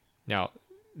game. Now,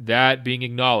 that being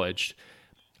acknowledged,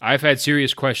 I've had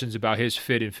serious questions about his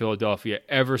fit in Philadelphia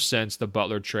ever since the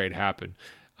Butler trade happened.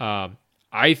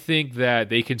 I think that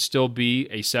they can still be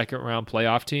a second-round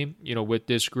playoff team, with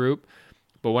this group.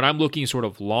 But when I'm looking sort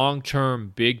of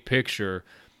long-term, big picture,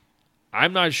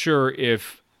 I'm not sure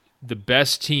if the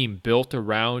best team built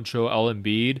around Joel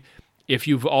Embiid, if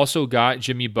you've also got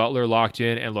Jimmy Butler locked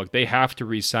in, and look, they have to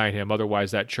re-sign him,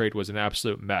 otherwise that trade was an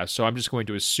absolute mess. So I'm just going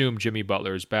to assume Jimmy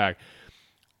Butler is back.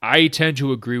 I tend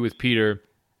to agree with Peter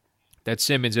that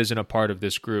Simmons isn't a part of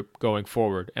this group going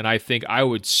forward. And I think I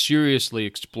would seriously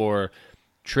explore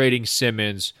trading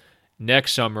Simmons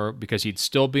next summer, because he'd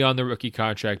still be on the rookie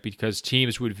contract, because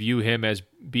teams would view him as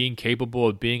being capable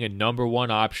of being a number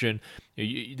one option.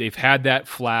 They've had that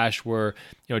flash where,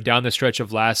 down the stretch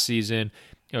of last season,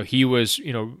 he was,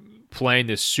 playing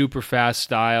this super fast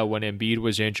style when Embiid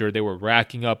was injured. They were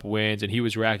racking up wins, and he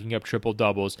was racking up triple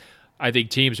doubles. I think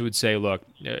teams would say, look,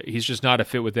 he's just not a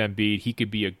fit with Embiid. He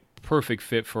could be a perfect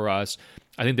fit for us.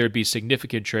 I think there'd be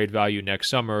significant trade value next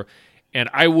summer, and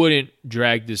I wouldn't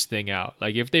drag this thing out.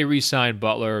 Like, if they re-sign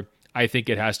Butler, I think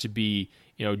it has to be,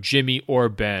 Jimmy or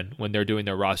Ben when they're doing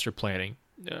their roster planning.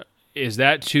 Is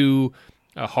that too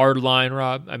a hard line,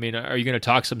 Rob? I mean, are you going to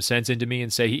talk some sense into me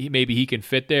and say maybe he can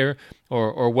fit there,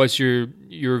 or what's your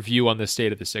view on the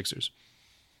state of the Sixers?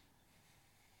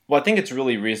 Well, I think it's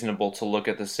really reasonable to look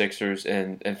at the Sixers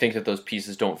and think that those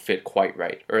pieces don't fit quite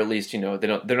right, or at least they're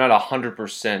not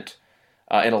 100%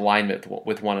 in alignment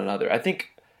with one another. I think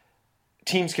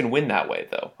teams can win that way,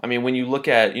 though. I mean, when you look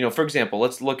at for example,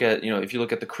 let's look at if you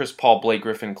look at the Chris Paul, Blake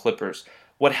Griffin Clippers,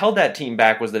 what held that team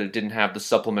back was that it didn't have the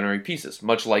supplementary pieces,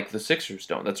 much like the Sixers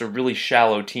don't. That's a really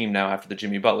shallow team now after the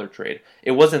Jimmy Butler trade.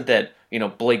 It wasn't that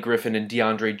Blake Griffin and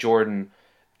DeAndre Jordan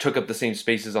took up the same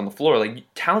spaces on the floor. Like,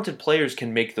 talented players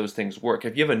can make those things work.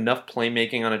 If you have enough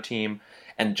playmaking on a team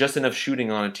and just enough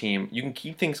shooting on a team, you can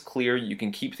keep things clear, you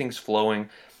can keep things flowing.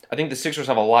 I think the Sixers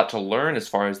have a lot to learn as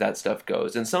far as that stuff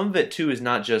goes. And some of it, too, is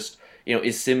not just,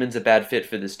 is Simmons a bad fit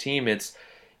for this team? It's,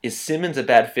 is Simmons a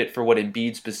bad fit for what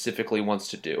Embiid specifically wants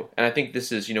to do? And I think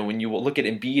this is, when you look at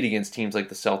Embiid against teams like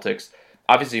the Celtics,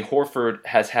 obviously Horford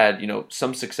has had,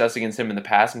 some success against him in the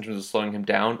past in terms of slowing him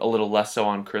down, a little less so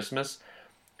on Christmas.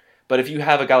 But if you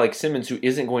have a guy like Simmons who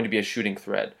isn't going to be a shooting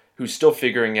threat, who's still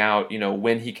figuring out,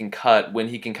 when he can cut, when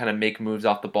he can kind of make moves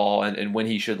off the ball, and when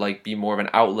he should be more of an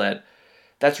outlet,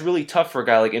 that's really tough for a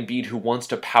guy like Embiid who wants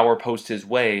to power post his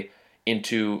way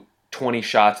into 20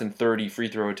 shots and 30 free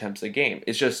throw attempts a game.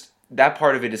 It's just, that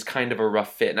part of it is kind of a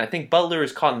rough fit. And I think Butler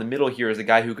is caught in the middle here as a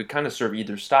guy who could kind of serve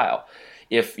either style.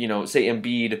 If, say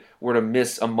Embiid were to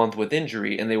miss a month with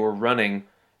injury and they were running,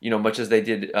 much as they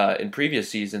did in previous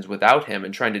seasons without him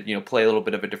and trying to, play a little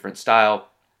bit of a different style,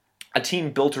 a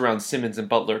team built around Simmons and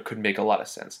Butler could make a lot of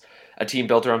sense. A team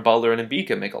built around Butler and Embiid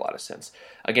could make a lot of sense.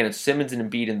 Again, it's Simmons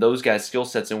and Embiid and those guys' skill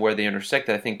sets and where they intersect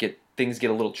that I think things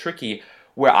get a little tricky.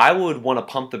 Where I would want to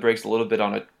pump the brakes a little bit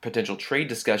on a potential trade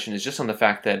discussion is just on the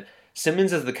fact that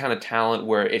Simmons is the kind of talent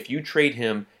where if you trade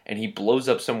him and he blows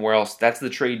up somewhere else, that's the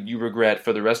trade you regret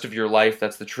for the rest of your life.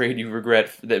 That's the trade you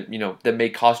regret that that may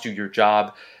cost you your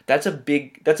job. That's a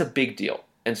big deal.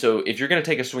 And so if you're going to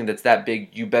take a swing that's that big,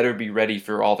 you better be ready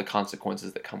for all the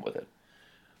consequences that come with it.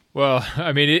 Well,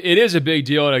 I mean, it is a big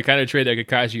deal and a kind of trade that could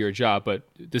cost you your job, but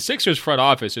the Sixers front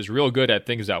office is real good at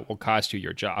things that will cost you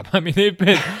your job. I mean, they've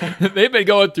been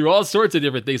going through all sorts of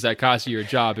different things that cost you your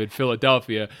job in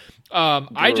Philadelphia. Sorry,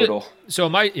 that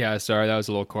was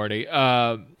a little corny.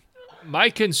 My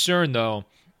concern though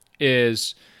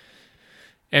is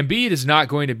Embiid is not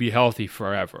going to be healthy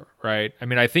forever, right? I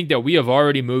mean, I think that we have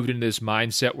already moved into this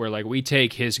mindset where we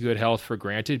take his good health for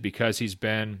granted because he's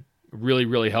been really,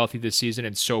 really healthy this season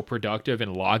and so productive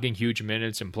and logging huge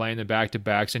minutes and playing the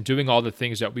back-to-backs and doing all the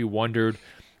things that we wondered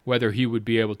whether he would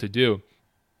be able to do.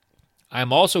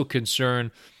 I'm also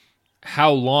concerned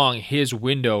how long his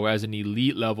window as an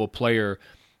elite level player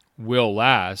will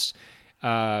last.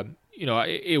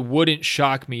 It wouldn't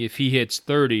shock me if he hits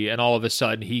 30 and all of a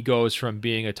sudden he goes from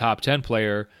being a top 10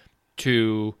 player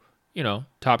to,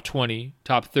 top 20,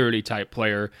 top 30 type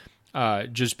player.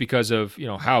 Just because of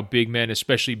how big men,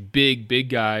 especially big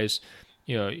guys,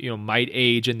 might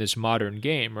age in this modern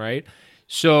game, right?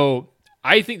 So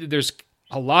I think that there's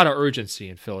a lot of urgency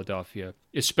in Philadelphia,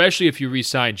 especially if you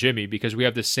re-sign Jimmy, because we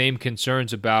have the same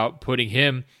concerns about putting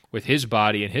him with his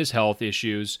body and his health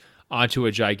issues onto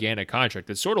a gigantic contract.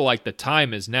 It's sort of like the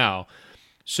time is now.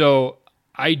 So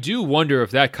I do wonder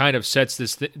if that kind of sets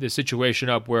this situation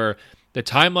up where the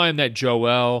timeline that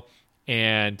Joel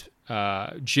and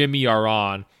Jimmy are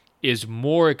on is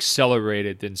more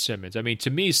accelerated than Simmons. I mean, to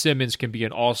me, Simmons can be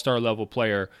an all-star level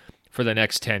player for the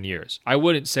next 10 years. I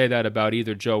wouldn't say that about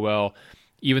either Joel,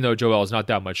 even though Joel is not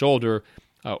that much older,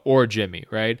 or Jimmy,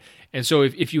 right? And so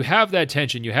if you have that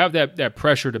tension, you have that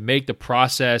pressure to make the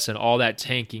process and all that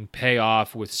tanking pay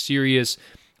off with serious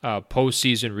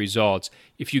postseason results.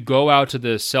 If you go out to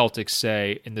the Celtics,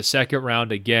 say, in the second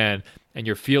round again, and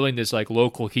you're feeling this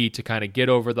local heat to kind of get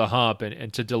over the hump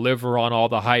and to deliver on all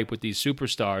the hype with these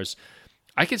superstars,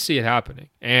 I can see it happening.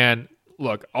 And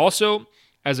look, also,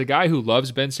 as a guy who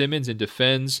loves Ben Simmons and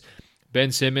defends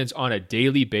Ben Simmons on a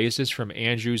daily basis from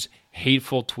Andrew's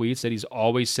hateful tweets that he's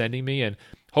always sending me, and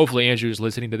hopefully Andrew's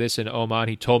listening to this in Oman.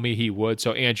 He told me he would.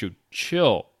 So Andrew,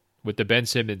 chill with the Ben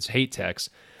Simmons hate text.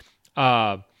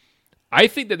 I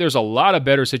think that there's a lot of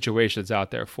better situations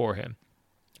out there for him.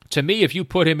 To me, if you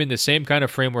put him in the same kind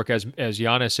of framework as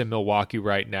Giannis in Milwaukee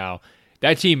right now,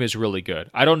 that team is really good.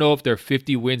 I don't know if they're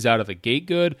 50 wins out of the gate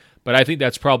good, but I think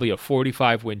that's probably a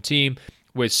 45-win team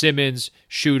with Simmons,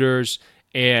 shooters,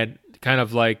 and kind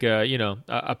of like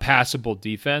a passable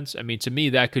defense. I mean, to me,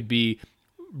 that could be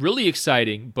really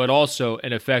exciting, but also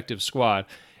an effective squad.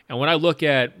 And when I look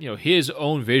at his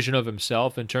own vision of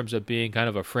himself in terms of being kind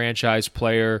of a franchise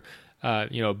player,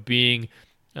 being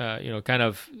kind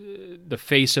of the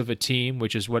face of a team,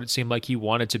 which is what it seemed like he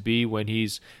wanted to be when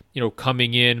he's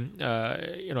coming in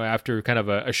after kind of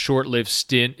a short-lived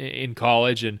stint in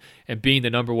college and being the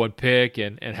number one pick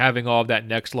and having all of that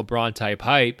next LeBron type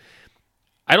hype.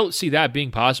 I don't see that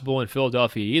being possible in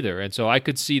Philadelphia either. And so I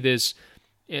could see this.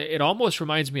 It almost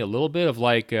reminds me a little bit of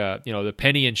like, the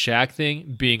Penny and Shaq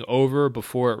thing being over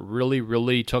before it really,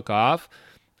 really took off.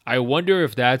 I wonder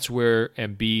if that's where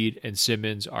Embiid and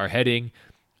Simmons are heading.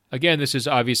 Again, this is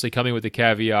obviously coming with the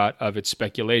caveat of its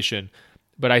speculation,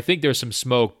 but I think there's some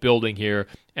smoke building here,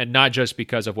 and not just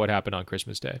because of what happened on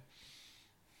Christmas Day.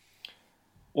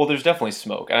 Well, there's definitely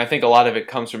smoke, and I think a lot of it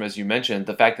comes from, as you mentioned,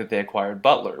 the fact that they acquired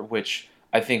Butler, which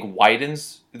I think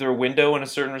widens their window in a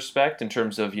certain respect in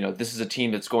terms of, this is a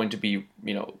team that's going to be,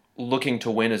 looking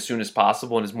to win as soon as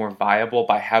possible and is more viable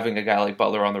by having a guy like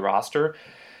Butler on the roster.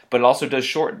 But it also does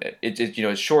shorten it.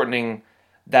 It's shortening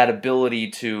that ability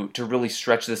to really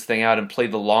stretch this thing out and play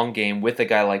the long game with a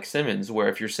guy like Simmons, where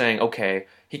if you're saying, okay,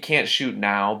 he can't shoot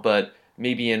now, but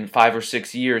maybe in 5 or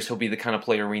 6 years he'll be the kind of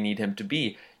player we need him to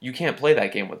be, you can't play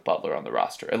that game with Butler on the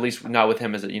roster, at least not with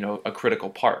him as a critical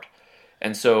part.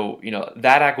 And so,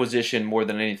 that acquisition more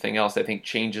than anything else, I think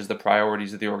changes the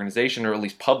priorities of the organization, or at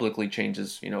least publicly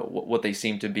changes, what they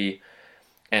seem to be,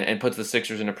 and puts the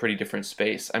Sixers in a pretty different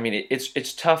space. I mean,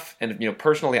 it's tough, and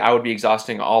personally, I would be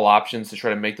exhausting all options to try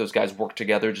to make those guys work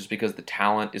together just because the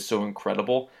talent is so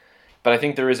incredible. But I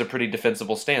think there is a pretty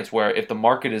defensible stance where if the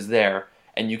market is there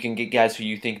and you can get guys who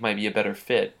you think might be a better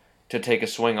fit, to take a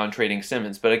swing on trading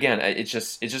Simmons. But again, it's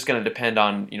just going to depend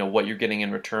on what you're getting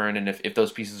in return and if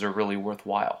those pieces are really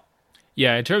worthwhile.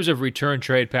 Yeah, in terms of return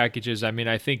trade packages, I mean,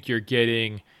 I think you're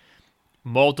getting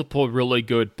multiple really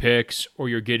good picks, or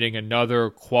you're getting another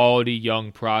quality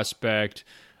young prospect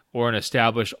or an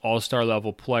established all-star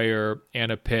level player and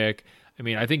a pick. I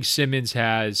mean, I think Simmons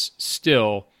has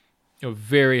still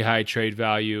very high trade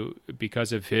value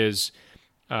because of his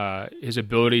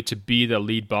ability to be the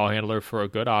lead ball handler for a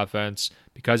good offense,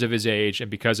 because of his age,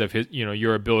 and because of his,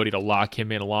 your ability to lock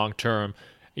him in long term.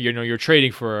 You're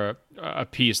trading for a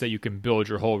piece that you can build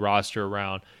your whole roster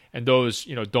around, and those,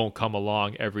 don't come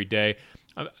along every day.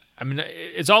 I mean,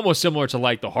 it's almost similar to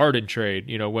like the Harden trade,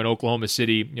 when Oklahoma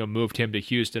City, moved him to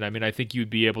Houston. I mean, I think you'd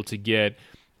be able to get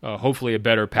hopefully a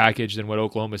better package than what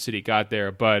Oklahoma City got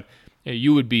there, but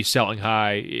you would be selling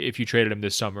high if you traded him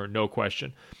this summer, no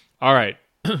question. All right.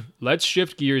 Let's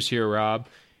shift gears here, Rob,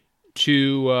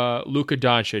 to Luka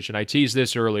Doncic. And I teased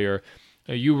this earlier.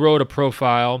 You wrote a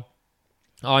profile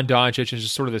on Doncic and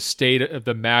just sort of the state of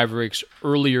the Mavericks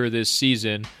earlier this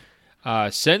season.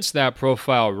 Since that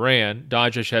profile ran,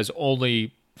 Doncic has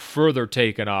only further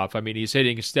taken off. I mean, he's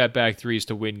hitting step-back threes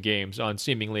to win games on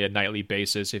seemingly a nightly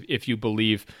basis, if you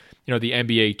believe the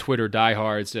NBA Twitter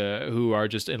diehards who are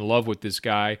just in love with this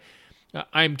guy.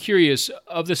 I'm curious,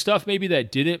 of the stuff maybe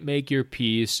that didn't make your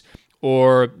piece,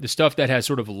 or the stuff that has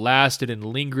sort of lasted and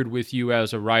lingered with you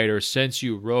as a writer since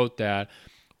you wrote that,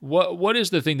 what is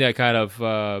the thing that kind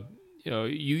of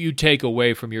you take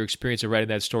away from your experience of writing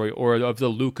that story, or of the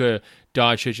Luka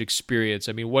Doncic experience?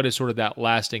 I mean, what is sort of that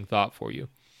lasting thought for you?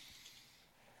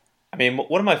 I mean,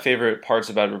 one of my favorite parts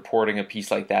about reporting a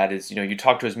piece like that is, you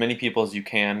talk to as many people as you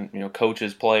can,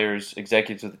 coaches, players,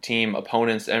 executives of the team,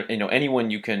 opponents,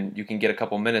 anyone you can get a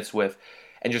couple minutes with,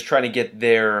 and just try to get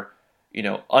their,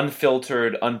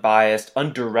 unfiltered, unbiased,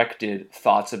 undirected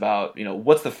thoughts about,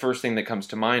 what's the first thing that comes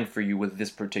to mind for you with this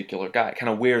particular guy, kind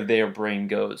of where their brain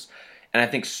goes. And I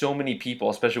think so many people,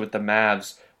 especially with the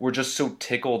Mavs, were just so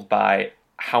tickled by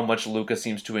how much Luka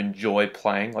seems to enjoy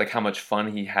playing, like how much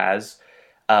fun he has.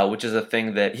 Which is a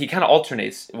thing that he kind of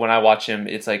alternates. When I watch him,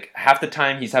 it's like half the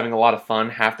time he's having a lot of fun,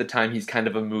 half the time he's kind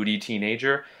of a moody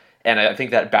teenager. And I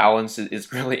think that balance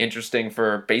is really interesting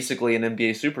for basically an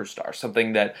NBA superstar.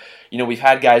 Something that, we've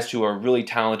had guys who are really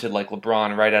talented like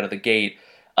LeBron right out of the gate,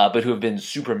 but who have been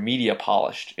super media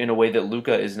polished in a way that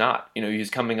Luka is not. He's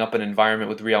coming up in an environment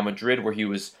with Real Madrid where he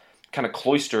was kind of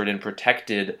cloistered and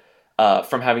protected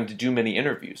from having to do many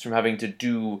interviews, from having to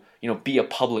do, be a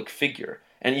public figure.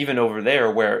 And even over there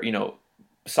where,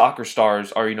 soccer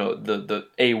stars are, the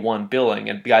A1 billing,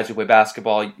 and guys who play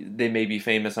basketball, they may be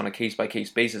famous on a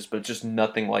case-by-case basis, but it's just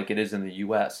nothing like it is in the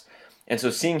U.S. And so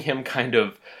seeing him kind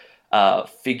of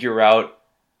figure out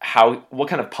what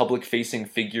kind of public-facing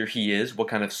figure he is, what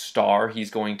kind of star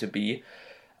he's going to be,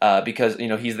 because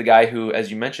he's the guy who, as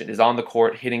you mentioned, is on the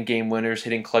court hitting game winners,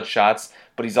 hitting clutch shots,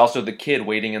 but he's also the kid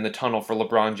waiting in the tunnel for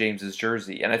LeBron James's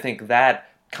jersey. And I think that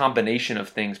combination of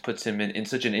things puts him in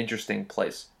such an interesting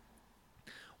place.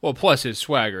 Well, plus his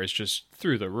swagger is just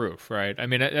through the roof, right? I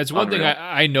mean, that's one Unreal. thing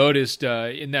I noticed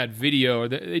in that video.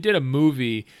 They did a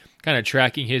movie kind of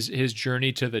tracking his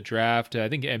journey to the draft. I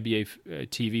think NBA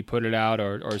TV put it out,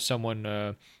 or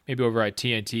someone maybe over at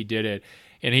TNT did it.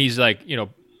 And he's like,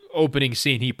 opening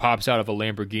scene, he pops out of a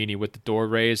Lamborghini with the door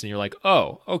raised, and you're like,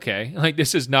 oh, okay. Like,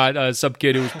 this is not some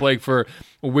kid who was playing for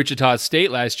Wichita State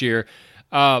last year.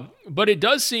 But it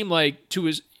does seem like, to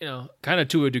his, kind of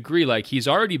to a degree, like he's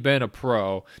already been a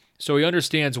pro, so he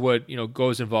understands what,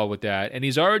 goes involved with that. And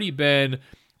he's already been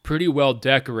pretty well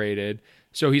decorated,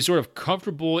 so he's sort of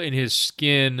comfortable in his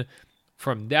skin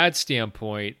from that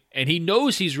standpoint. And he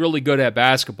knows he's really good at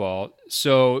basketball,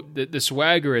 so the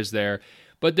swagger is there.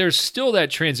 But there's still that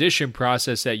transition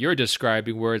process that you're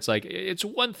describing where it's like, it's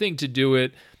one thing to do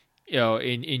it,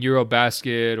 in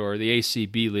Eurobasket or the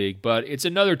ACB league, but it's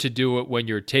another to do it when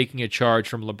you're taking a charge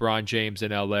from LeBron James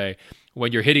in LA,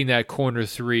 when you're hitting that corner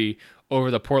three over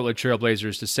the Portland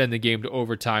Trailblazers to send the game to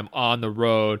overtime on the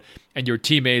road, and your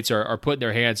teammates are putting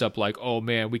their hands up like, oh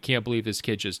man, we can't believe this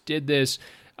kid just did this.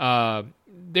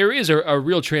 There is a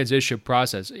real transition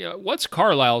process. What's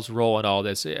Carlisle's role in all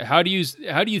this? How do you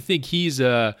think he's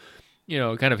kind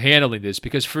of handling this?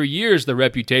 Because for years the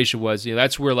reputation was,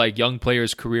 that's where like young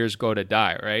players' careers go to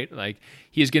die, right? Like,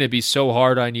 he's going to be so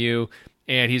hard on you,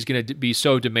 and he's going to be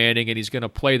so demanding, and he's going to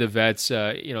play the vets,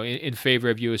 in favor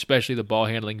of you, especially the ball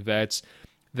handling vets,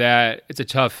 that it's a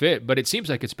tough fit. But it seems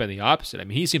like it's been the opposite. I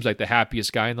mean, he seems like the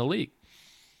happiest guy in the league.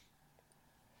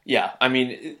 Yeah, I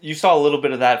mean, you saw a little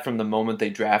bit of that from the moment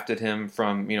they drafted him,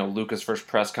 from Luka's first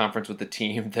press conference with the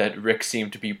team, that Rick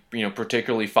seemed to be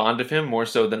particularly fond of him, more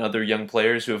so than other young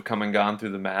players who have come and gone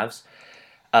through the Mavs.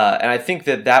 And I think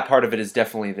that part of it is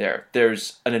definitely there.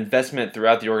 There's an investment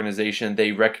throughout the organization.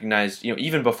 They recognized,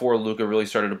 even before Luka really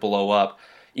started to blow up,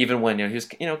 even when he was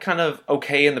kind of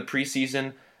okay in the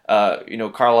preseason.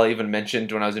 Carlisle even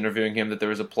mentioned when I was interviewing him that there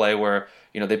was a play where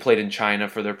they played in China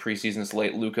for their preseason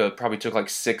slate. Luka probably took like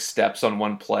 6 steps on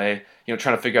one play,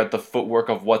 trying to figure out the footwork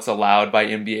of what's allowed by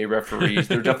NBA referees.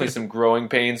 There were definitely some growing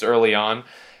pains early on.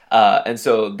 And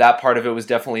so that part of it was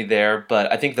definitely there. But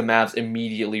I think the Mavs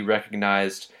immediately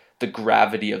recognized the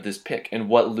gravity of this pick and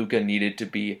what Luka needed to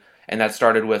be. And that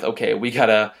started with, okay, we got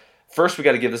to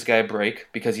give this guy a break,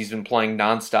 because he's been playing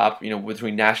nonstop,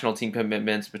 between national team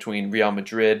commitments, between Real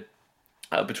Madrid,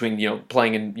 between,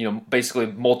 playing in, basically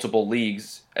multiple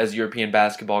leagues as European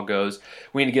basketball goes.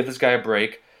 We need to give this guy a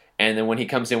break. And then when he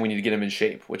comes in, we need to get him in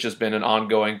shape, which has been an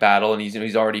ongoing battle. And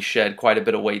he's already shed quite a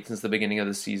bit of weight since the beginning of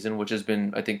the season, which has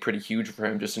been, I think, pretty huge for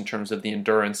him just in terms of the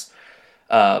endurance.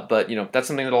 But that's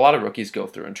something that a lot of rookies go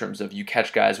through, in terms of you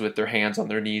catch guys with their hands on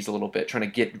their knees a little bit, trying to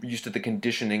get used to the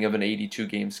conditioning of an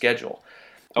 82-game schedule.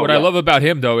 What I love about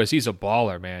him, though, is he's a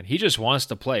baller, man. He just wants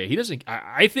to play. He doesn't.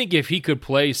 I think if he could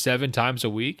play 7 times a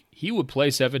week, he would play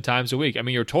 7 times a week. I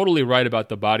mean, you're totally right about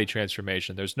the body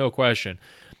transformation. There's no question.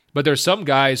 But there's some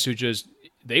guys who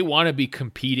they want to be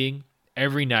competing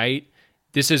every night.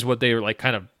 This is what they're like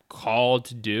kind of called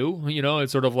to do.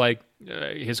 It's sort of like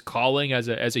his calling as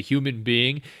a human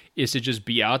being is to just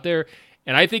be out there.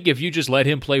 And I think if you just let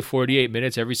him play 48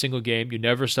 minutes every single game, you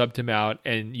never subbed him out,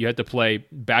 and you had to play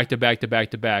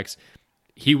back-to-back-to-back-to-backs,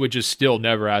 he would just still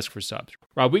never ask for subs.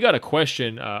 Rob, we got a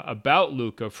question about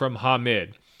Luka from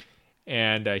Hamid.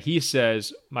 And he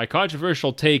says, my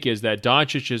controversial take is that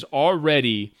Doncic is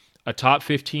already a top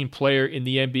 15 player in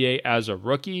the NBA as a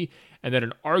rookie, and that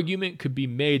an argument could be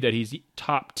made that he's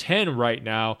top 10 right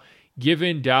now,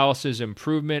 given Dallas's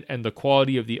improvement and the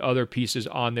quality of the other pieces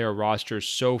on their roster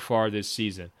so far this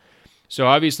season. So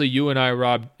obviously you and I,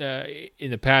 Rob,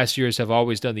 in the past years have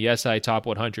always done the SI Top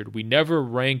 100. We never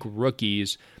rank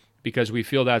rookies because we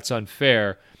feel that's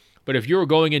unfair. But if you're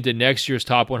going into next year's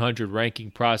Top 100 ranking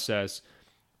process,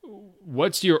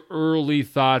 what's your early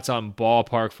thoughts on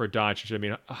ballpark for Doncic? I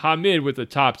mean, Hamid with the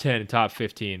top 10 and top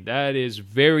 15, that is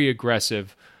very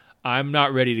aggressive. I'm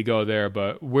not ready to go there,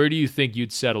 but where do you think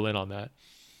you'd settle in on that?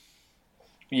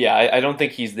 Yeah, I don't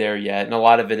think he's there yet. And a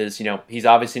lot of it is, he's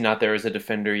obviously not there as a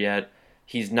defender yet.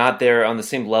 He's not there on the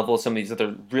same level as some of these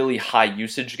other really high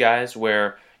usage guys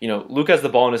where, Luka has the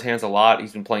ball in his hands a lot.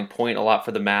 He's been playing point a lot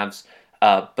for the Mavs.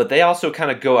 But they also kind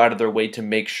of go out of their way to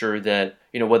make sure that,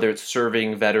 whether it's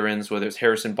serving veterans, whether it's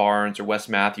Harrison Barnes or Wes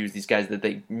Matthews, these guys, that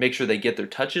they make sure they get their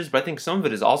touches. But I think some of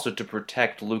it is also to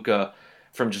protect Luka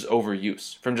from just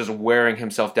overuse, from just wearing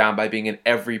himself down by being an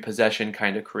every possession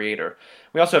kind of creator.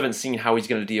 We also haven't seen how he's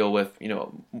going to deal with,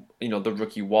 the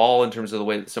rookie wall in terms of the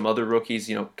way that some other rookies,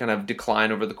 kind of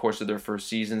decline over the course of their first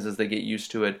seasons as they get used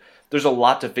to it. There's a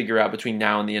lot to figure out between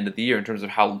now and the end of the year in terms of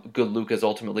how good Luka is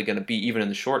ultimately going to be, even in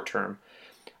the short term.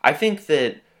 I think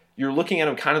that you're looking at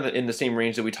him kind of in the same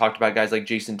range that we talked about guys like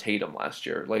Jason Tatum last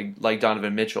year, like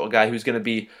Donovan Mitchell, a guy who's going to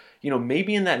be,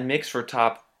 maybe in that mix for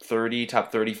top 30,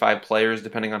 top 35 players,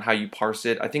 depending on how you parse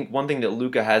it. I think one thing that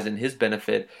Luka has in his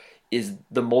benefit is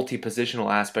the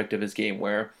multi-positional aspect of his game,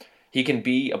 where he can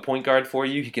be a point guard for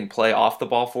you, he can play off the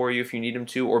ball for you if you need him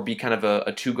to, or be kind of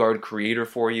a two-guard creator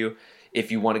for you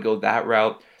if you want to go that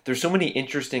route. There's so many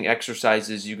interesting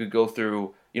exercises you could go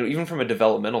through, even from a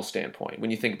developmental standpoint,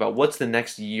 when you think about what's the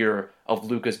next year of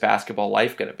Luka's basketball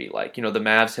life going to be like. The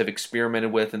Mavs have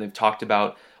experimented with and they've talked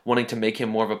about wanting to make him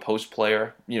more of a post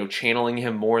player, channeling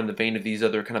him more in the vein of these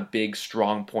other kind of big,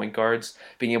 strong point guards,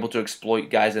 being able to exploit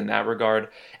guys in that regard.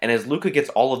 And as Luka gets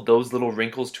all of those little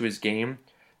wrinkles to his game,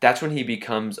 that's when he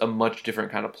becomes a much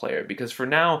different kind of player. Because for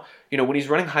now, when he's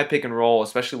running high pick and roll,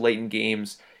 especially late in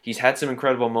games, he's had some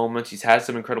incredible moments, he's had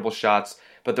some incredible shots,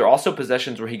 but there are also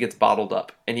possessions where he gets bottled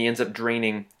up and he ends up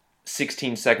draining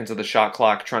 16 seconds of the shot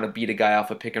clock trying to beat a guy off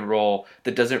a pick and roll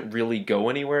that doesn't really go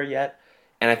anywhere yet.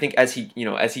 And I think as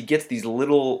he gets these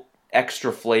little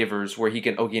extra flavors where he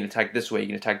can attack this way, he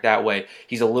can attack that way.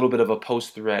 He's a little bit of a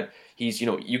post threat. He's,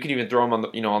 you can even throw him on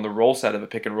the, on the roll side of a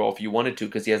pick and roll if you wanted to,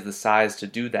 because he has the size to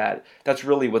do that. That's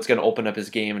really what's going to open up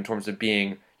his game in terms of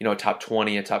being, a top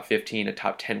 20, a top 15, a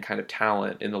top 10 kind of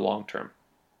talent in the long term.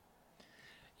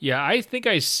 Yeah, I think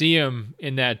I see him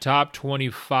in that top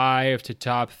 25 to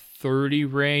top 30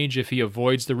 range if he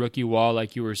avoids the rookie wall,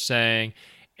 like you were saying,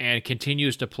 and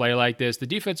continues to play like this. The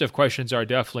defensive questions are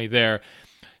definitely there.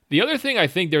 The other thing, I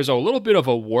think there's a little bit of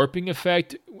a warping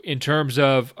effect in terms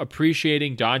of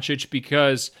appreciating Doncic,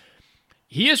 because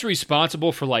he is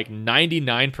responsible for like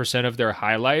 99% of their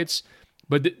highlights,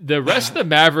 but the rest of the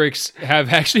Mavericks have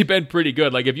actually been pretty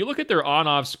good. Like if you look at their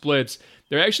on-off splits,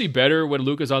 they're actually better when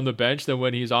Luka's on the bench than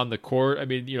when he's on the court. I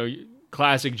mean,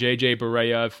 classic JJ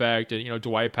Barea effect, and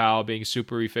Dwight Powell being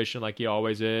super efficient like he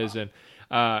always is, and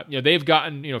they've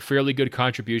gotten fairly good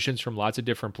contributions from lots of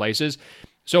different places.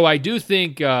 So I do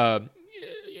think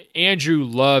Andrew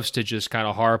loves to just kind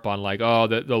of harp on like,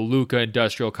 the Luka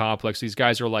industrial complex. These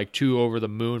guys are like too over the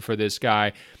moon for this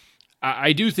guy.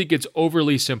 I do think it's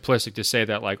overly simplistic to say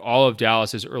that like all of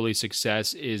Dallas's early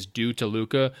success is due to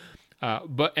Luka.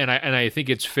 But I think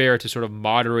it's fair to sort of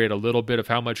moderate a little bit of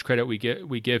how much credit we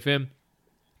give him.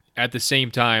 At the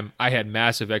same time, I had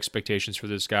massive expectations for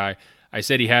this guy. I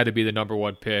said he had to be the number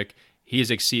one pick. He has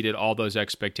exceeded all those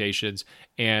expectations,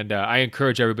 and I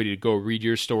encourage everybody to go read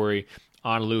your story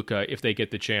on Luka if they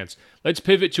get the chance. Let's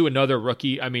pivot to another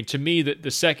rookie. I mean, to me,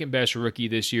 the second best rookie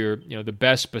this year, the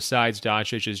best besides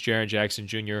Doncic, is Jaren Jackson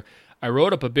Jr. I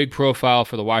wrote up a big profile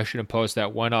for the Washington Post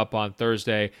that went up on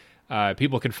Thursday.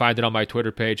 People can find it on my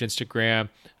Twitter page, Instagram.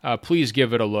 Please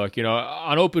give it a look.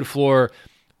 On Open Floor,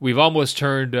 we've almost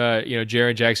turned,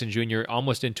 Jaren Jackson Jr.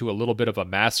 almost into a little bit of a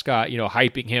mascot,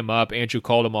 hyping him up. Andrew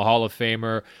called him a Hall of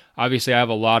Famer. Obviously, I have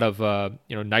a lot of,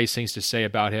 nice things to say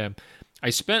about him. I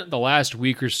spent the last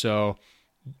week or so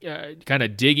kind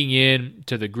of digging in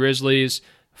to the Grizzlies,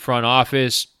 front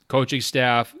office, coaching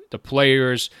staff, the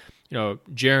players,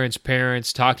 Jaren's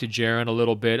parents, talked to Jaren a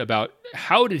little bit about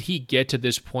how did he get to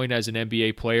this point as an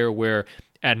NBA player where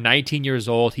at 19 years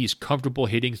old, he's comfortable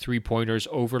hitting three-pointers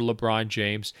over LeBron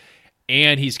James,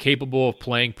 and he's capable of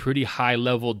playing pretty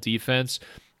high-level defense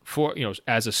for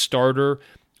as a starter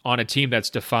on a team that's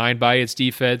defined by its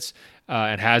defense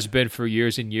and has been for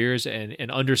years and years, and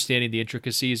understanding the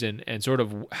intricacies and sort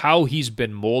of how he's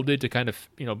been molded to kind of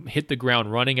hit the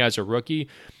ground running as a rookie.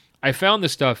 I found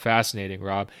this stuff fascinating,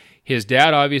 Rob. His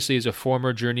dad obviously is a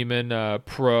former journeyman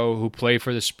pro who played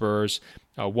for the Spurs,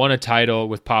 won a title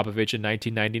with Popovich in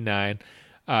 1999.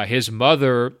 His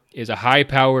mother is a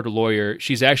high-powered lawyer.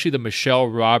 She's actually the Michelle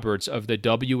Roberts of the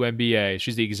WNBA.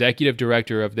 She's the executive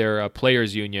director of their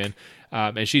players union,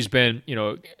 and she's been,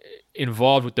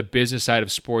 involved with the business side of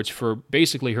sports for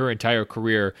basically her entire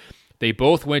career. They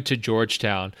both went to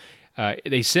Georgetown.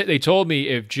 They told me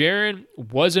if Jaren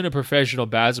wasn't a professional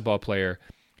basketball player,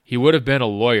 he would have been a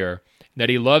lawyer. That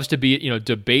he loves to be,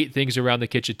 debate things around the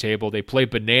kitchen table. They play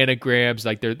bananagrams,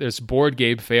 like they're this board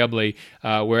game family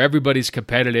where everybody's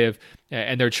competitive,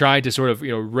 and they're trying to sort of,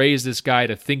 raise this guy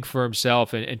to think for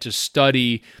himself and to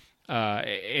study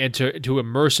and to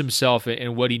immerse himself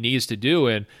in what he needs to do.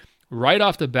 And right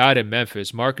off the bat in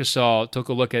Memphis, Marc Gasol took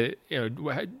a look at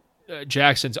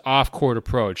Jackson's off-court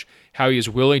approach, how he is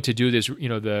willing to do this,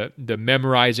 the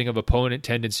memorizing of opponent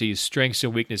tendencies, strengths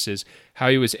and weaknesses, how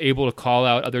he was able to call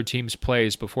out other teams'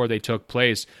 plays before they took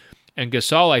place. And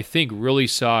Gasol, I think, really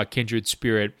saw a kindred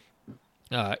spirit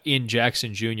in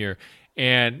Jackson Jr.,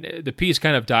 and the piece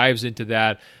kind of dives into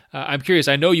that. I'm curious,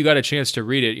 I know you got a chance to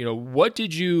read it. What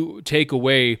did you take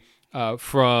away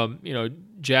from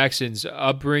Jackson's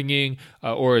upbringing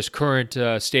or his current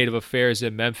state of affairs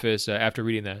in Memphis after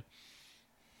reading that?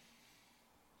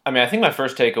 I think my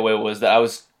first takeaway was that I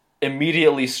was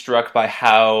immediately struck by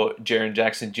how Jaren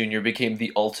Jackson Jr. became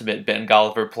the ultimate Ben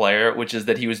Golliver player, which is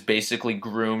that he was basically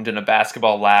groomed in a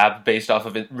basketball lab based off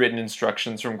of written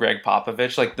instructions from Greg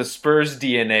Popovich. Like, the Spurs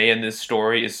DNA in this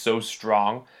story is so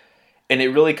strong, and it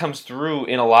really comes through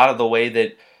in a lot of the way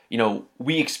that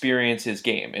we experience his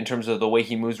game, in terms of the way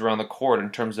he moves around the court, in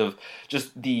terms of just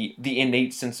the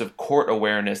innate sense of court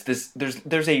awareness.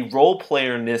 There's a role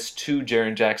playerness to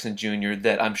Jaren Jackson Jr.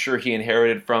 that I'm sure he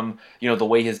inherited from the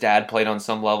way his dad played on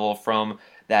some level, from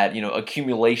that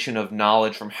accumulation of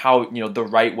knowledge, from how the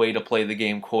right way to play the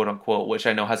game, quote unquote, which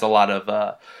I know has a lot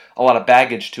of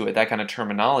baggage to it, that kind of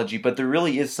terminology. But there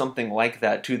really is something like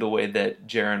that to the way that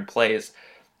Jaren plays.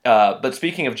 But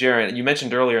speaking of Jaren, you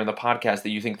mentioned earlier in the podcast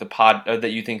that you think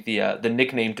the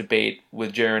nickname debate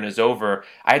with Jaren is over.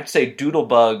 I'd say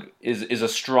Doodlebug is a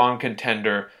strong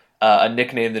contender, a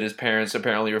nickname that his parents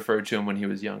apparently referred to him when he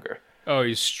was younger. Oh,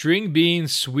 he's String Bean,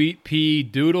 Sweet Pea,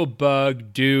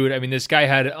 Doodlebug, Dude. This guy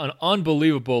had an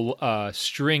unbelievable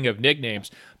string of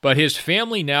nicknames, but his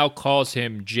family now calls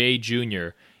him Jay Jr.,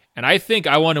 and I think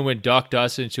I want to induct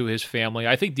us into his family.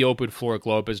 I think the Open Floor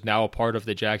Globe is now a part of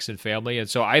the Jackson family. And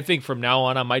so I think from now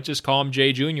on, I might just call him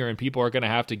Jay Jr., and people are going to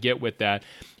have to get with that.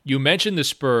 You mentioned the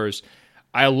Spurs.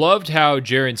 I loved how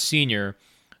Jaren Sr.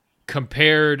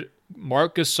 compared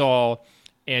Marc Gasol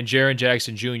and Jaren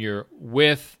Jackson Jr.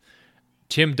 with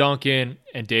Tim Duncan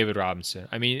and David Robinson.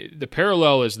 The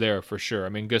parallel is there for sure.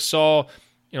 Gasol,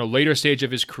 later stage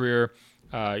of his career,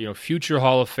 future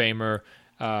Hall of Famer,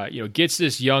 gets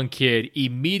this young kid,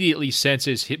 immediately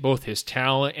senses both his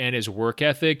talent and his work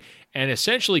ethic, and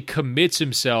essentially commits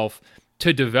himself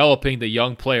to developing the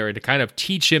young player and to kind of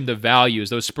teach him the values,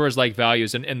 those Spurs-like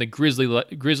values and the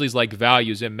Grizzlies-like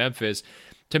values in Memphis,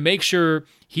 to make sure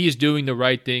he's doing the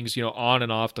right things, on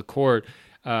and off the court.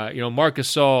 Marc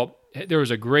Gasol, there was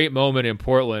a great moment in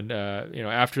Portland,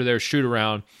 after their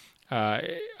shoot-around.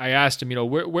 I asked him,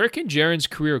 where can Jaren's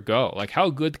career go? Like, how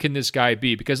good can this guy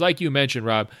be? Because like you mentioned,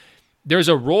 Rob, there's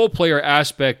a role player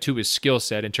aspect to his skill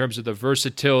set in terms of the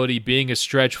versatility, being a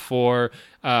stretch four,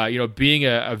 being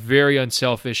a very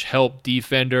unselfish help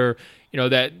defender.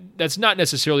 That's not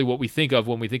necessarily what we think of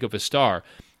when we think of a star.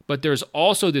 But there's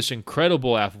also this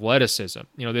incredible athleticism,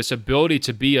 this ability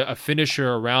to be a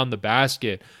finisher around the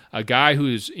basket, a guy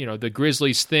who's, the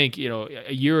Grizzlies think,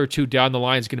 a year or two down the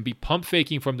line is going to be pump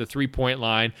faking from the 3-point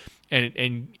line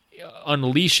and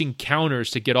unleashing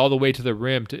counters to get all the way to the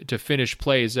rim to finish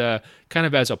plays, kind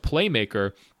of as a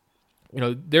playmaker.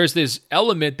 There's this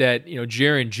element that,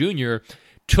 Jaren Jr.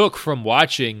 took from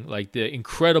watching like the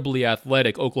incredibly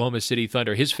athletic Oklahoma City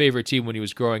Thunder, his favorite team when he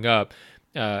was growing up,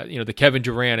 the Kevin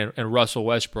Durant and Russell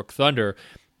Westbrook Thunder.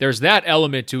 There's that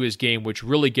element to his game which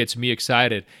really gets me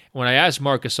excited. When I asked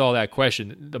Marc Gasol that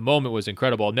question, the moment was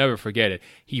incredible. I'll never forget it.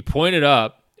 He pointed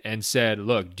up and said,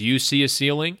 look, do you see a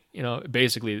ceiling?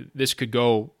 Basically, this could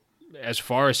go as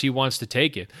far as he wants to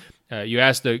take it. You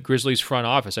ask the Grizzlies front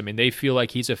office. They feel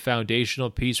like he's a foundational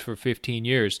piece for 15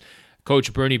 years.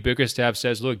 Coach Bernie Bickerstaff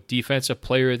says, look, Defensive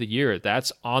Player of the Year,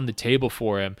 that's on the table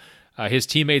for him. His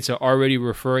teammates are already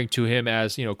referring to him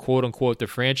as, quote unquote, the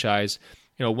franchise,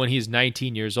 when he's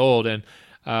 19 years old. And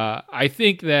I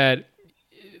think that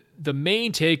the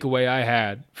main takeaway I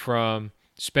had from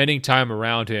spending time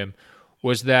around him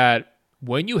was that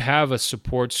when you have a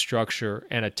support structure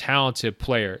and a talented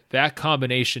player, that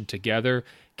combination together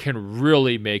can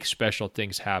really make special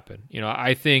things happen.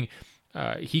 I think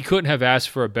he couldn't have asked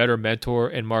for a better mentor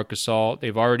in Marc Gasol.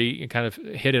 They've already kind of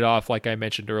hit it off, like I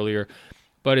mentioned earlier.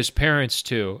 But his parents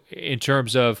too, in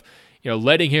terms of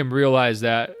letting him realize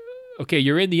that, okay,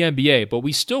 you're in the NBA, but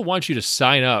we still want you to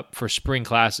sign up for spring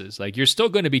classes. Like, you're still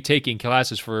going to be taking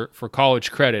classes for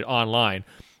college credit online,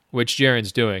 which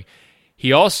Jaren's doing.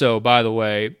 He also, by the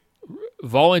way,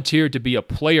 volunteered to be a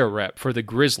player rep for the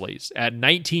Grizzlies at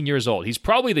 19 years old. He's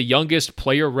probably the youngest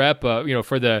player rep,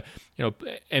 for the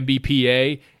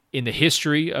NBPA in the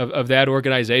history of that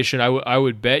organization. I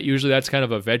would bet usually that's kind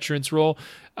of a veteran's role.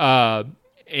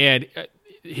 And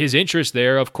his interest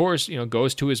there, of course,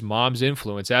 goes to his mom's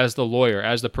influence as the lawyer,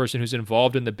 as the person who's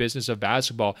involved in the business of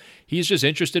basketball. He's just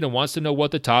interested and wants to know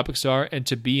what the topics are and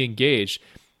to be engaged.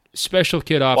 Special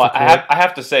kid off the court. I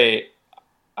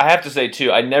have to say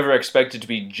too, I never expected to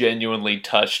be genuinely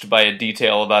touched by a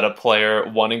detail about a player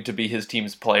wanting to be his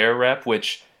team's player rep,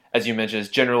 which, as you mentioned, has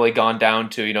generally gone down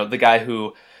to, the guy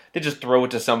who they just throw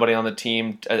it to somebody on the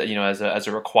team, as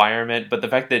a requirement. But the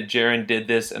fact that Jaren did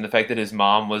this, and the fact that his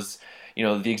mom was,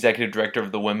 the executive director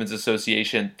of the Women's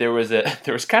Association, there was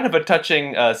kind of a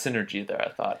touching synergy there, I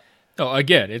thought. Oh,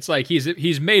 again, it's like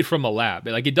he's made from a lab.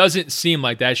 Like, it doesn't seem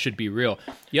like that should be real.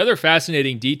 The other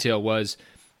fascinating detail was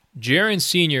Jaren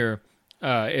Sr.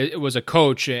 It was a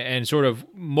coach and sort of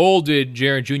molded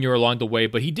Jaren Jr. along the way,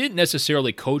 but he didn't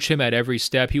necessarily coach him at every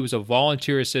step. He was a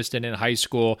volunteer assistant in high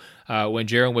school when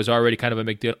Jaren was already kind of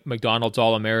a McDonald's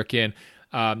All-American.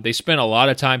 They spent a lot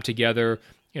of time together,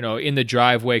 in the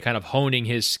driveway, kind of honing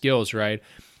his skills, right?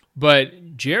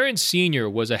 But Jaren Sr.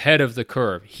 was ahead of the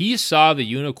curve. He saw the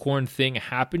unicorn thing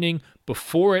happening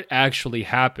before it actually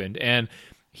happened, and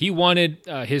he wanted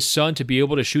his son to be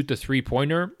able to shoot the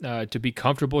three-pointer, to be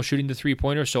comfortable shooting the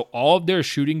three-pointer. So all of their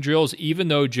shooting drills, even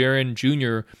though Jaren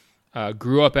Jr.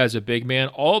 Grew up as a big man,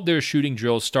 all of their shooting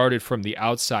drills started from the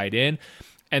outside in.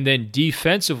 And then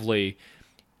defensively,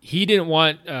 he didn't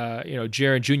want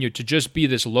Jaren Jr. to just be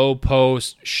this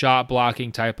low-post,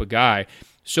 shot-blocking type of guy.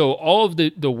 So all of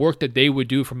the work that they would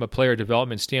do from a player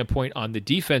development standpoint on the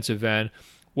defensive end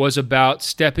was about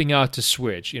stepping out to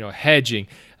switch, hedging,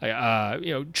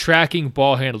 tracking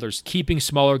ball handlers, keeping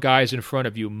smaller guys in front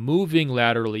of you, moving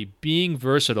laterally, being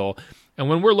versatile. And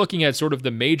when we're looking at sort of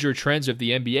the major trends of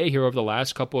the NBA here over the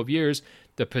last couple of years,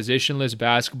 the positionless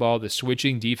basketball, the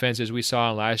switching defenses we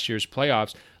saw in last year's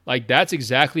playoffs, like that's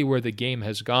exactly where the game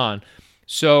has gone.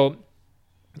 So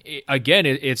again,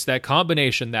 it's that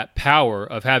combination, that power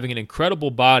of having an incredible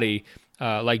body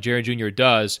like Jaren Jr.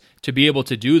 does to be able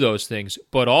to do those things,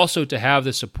 but also to have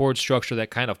the support structure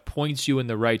that kind of points you in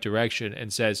the right direction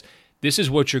and says, this is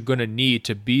what you're going to need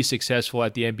to be successful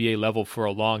at the NBA level for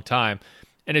a long time.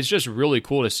 And it's just really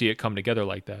cool to see it come together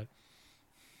like that.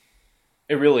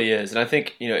 It really is. And I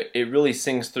think, it really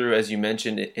sings through, as you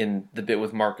mentioned, in the bit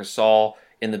with Marc Gasol,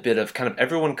 in the bit of kind of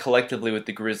everyone collectively with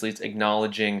the Grizzlies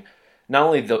acknowledging not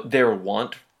only their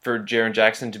want for Jaren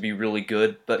Jackson to be really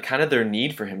good, but kind of their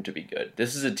need for him to be good.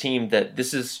 This is a team that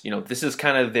this is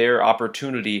kind of their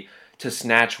opportunity to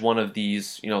snatch one of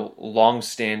these,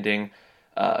 long-standing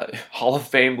Hall of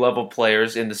Fame level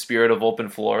players in the spirit of open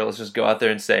floor. Let's just go out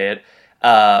there and say it.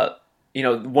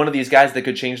 One of these guys that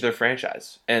could change their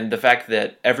franchise. And the fact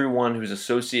that everyone who's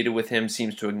associated with him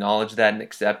seems to acknowledge that and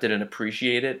accept it and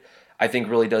appreciate it, I think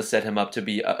really does set him up to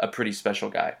be a pretty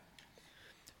special guy.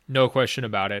 No question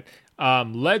about it.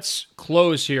 Let's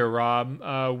close here,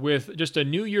 Rob, with just a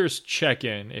New Year's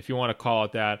check-in, if you want to call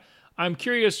it that. I'm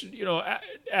curious,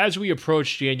 as we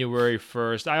approach January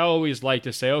 1st, I always like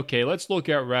to say, okay, let's look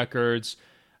at records,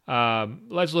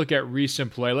 let's look at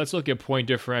recent play, let's look at point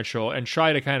differential, and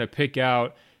try to kind of pick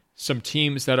out some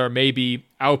teams that are maybe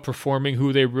outperforming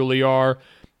who they really are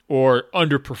or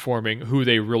underperforming who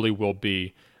they really will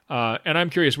be. And I'm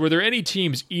curious, were there any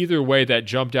teams either way that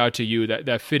jumped out to you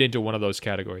that fit into one of those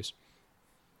categories?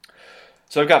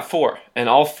 So I've got 4, and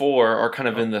all 4 are kind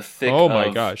of in the thick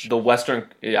the Western.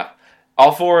 Yeah,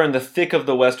 all 4 are in the thick of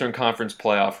the Western Conference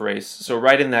playoff race. So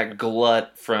right in that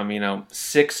glut from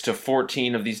 6 to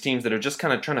 14 of these teams that are just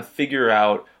kind of trying to figure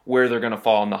out where they're going to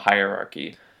fall in the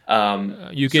hierarchy.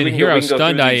 You can hear how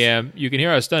stunned I am. You can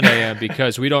hear how stunned I am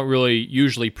because we don't really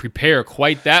usually prepare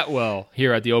quite that well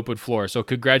here at the open floor. So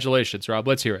congratulations, Rob.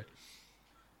 Let's hear it.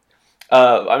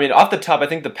 Off the top, I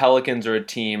think the Pelicans are a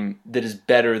team that is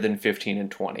better than 15 and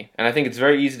 20. And I think it's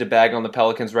very easy to bag on the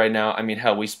Pelicans right now. I mean,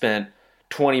 hell, we spent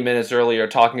 20 minutes earlier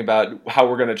talking about how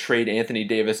we're going to trade Anthony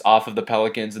Davis off of the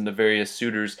Pelicans and the various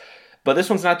suitors. But this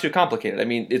one's not too complicated. I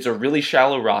mean, it's a really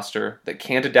shallow roster that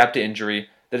can't adapt to injury,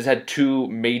 that has had 2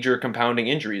 major compounding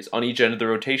injuries on each end of the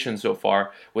rotation so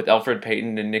far with Elfrid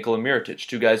Payton and Nikola Mirotic,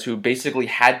 2 guys who basically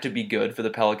had to be good for the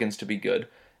Pelicans to be good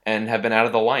and have been out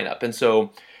of the lineup. And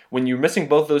so when you're missing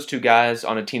both those 2 guys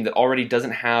on a team that already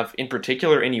doesn't have, in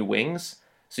particular, any wings,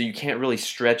 so you can't really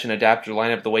stretch and adapt your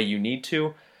lineup the way you need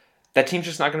to, that team's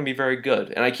just not going to be very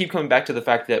good. And I keep coming back to the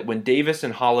fact that when Davis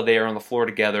and Holiday are on the floor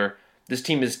together, this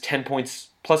team is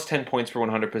plus 10 points per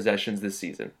 100 possessions this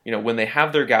season. When they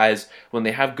have their guys, when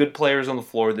they have good players on the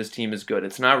floor, this team is good.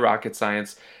 It's not rocket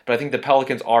science, but I think the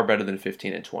Pelicans are better than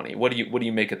 15 and 20. What do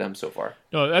you make of them so far?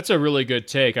 No, that's a really good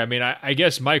take. I mean, I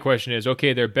guess my question is,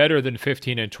 okay, they're better than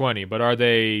 15 and 20, but are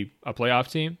they a playoff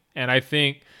team? And I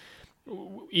think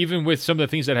even with some of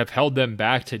the things that have held them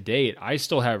back to date, I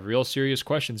still have real serious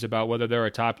questions about whether they're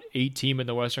a top 8 team in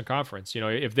the Western Conference.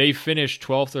 If they finish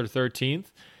 12th or 13th,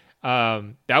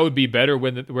 that would be better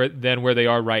than where they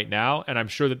are right now, and I'm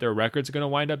sure that their record's going to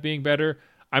wind up being better.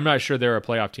 I'm not sure they're a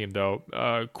playoff team,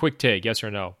 though. Quick take, yes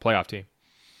or no, playoff team?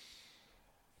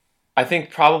 I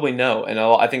think probably no, and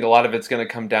I think a lot of it's going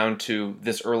to come down to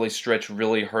this early stretch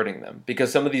really hurting them,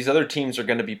 because some of these other teams are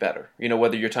going to be better.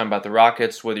 Whether you're talking about the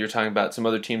Rockets, whether you're talking about some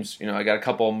other teams, I got a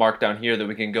couple marked down here that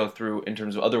we can go through in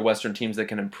terms of other Western teams that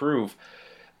can improve,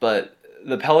 but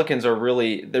the Pelicans they're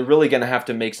really going to have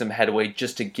to make some headway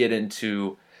just to get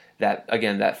into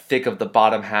that thick of the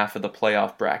bottom half of the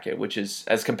playoff bracket, which is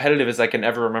as competitive as I can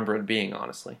ever remember it being,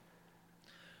 honestly.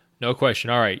 No question.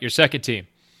 All right, your second team.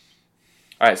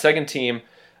 All right, second team,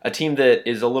 a team that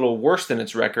is a little worse than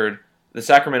its record, the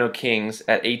Sacramento Kings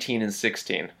at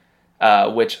 18-16,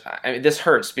 which this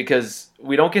hurts because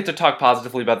we don't get to talk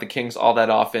positively about the Kings all that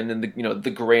often in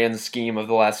the grand scheme of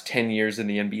the last 10 years in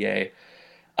the NBA.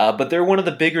 But they're one of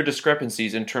the bigger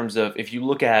discrepancies in terms of if you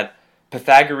look at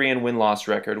Pythagorean win-loss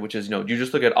record, which is you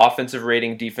just look at offensive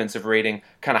rating, defensive rating,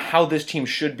 kind of how this team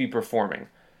should be performing.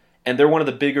 And they're one of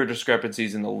the bigger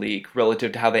discrepancies in the league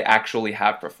relative to how they actually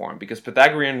have performed. Because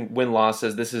Pythagorean win-loss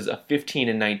says this is a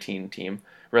 15-19 team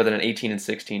rather than an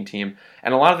 18-16 team.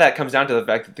 And a lot of that comes down to the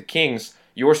fact that the Kings,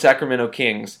 your Sacramento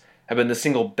Kings, have been the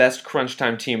single best crunch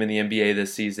time team in the NBA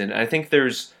this season. And I think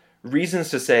there's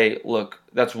reasons to say, look,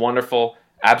 that's wonderful,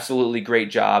 absolutely great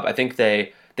job. I think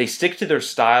they stick to their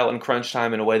style in crunch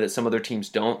time in a way that some other teams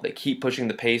don't. They keep pushing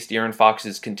the pace. De'Aaron Fox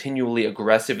is continually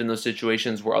aggressive in those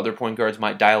situations where other point guards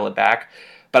might dial it back.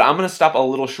 But I'm going to stop a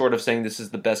little short of saying this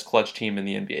is the best clutch team in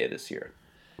the NBA this year.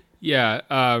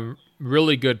 Yeah,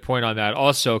 really good point on that.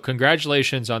 Also,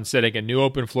 congratulations on setting a new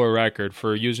open floor record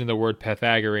for using the word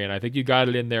Pythagorean. I think you got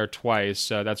it in there twice.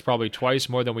 That's probably twice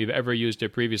more than we've ever used it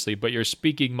previously. But you're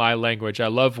speaking my language. I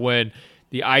love when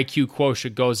the IQ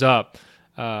quotient goes up.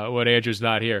 When Andrew's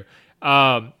not here.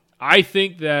 I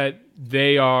think that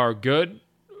they are good,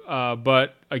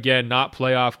 but again, not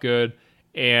playoff good,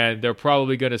 and they're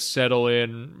probably going to settle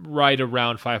in right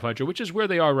around 500, which is where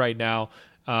they are right now.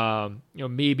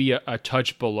 Maybe a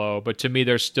touch below, but to me,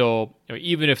 they're still,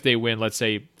 even if they win, let's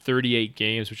say 38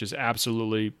 games, which is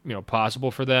absolutely, possible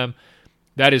for them,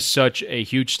 that is such a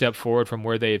huge step forward from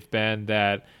where they've been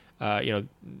that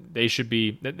they should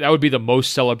be. That would be the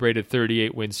most celebrated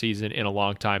 38 win season in a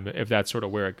long time if that's sort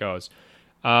of where it goes.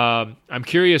 I'm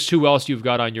curious who else you've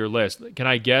got on your list. Can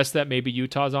I guess that maybe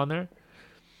Utah's on there?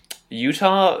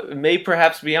 Utah may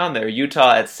perhaps be on there.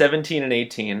 Utah at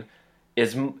 17-18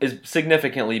 is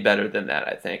significantly better than that,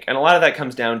 I think. And a lot of that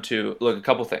comes down to, a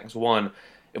couple things. One,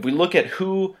 if we look at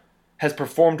who has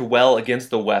performed well against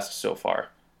the West so far,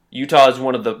 Utah is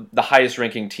one of the highest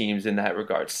ranking teams in that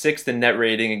regard. 6th in net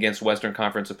rating against Western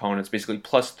Conference opponents, basically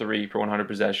 +3 per 100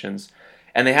 possessions.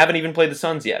 And they haven't even played the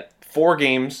Suns yet. 4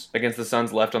 games against the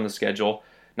Suns left on the schedule.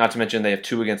 Not to mention they have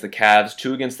 2 against the Cavs,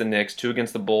 2 against the Knicks, 2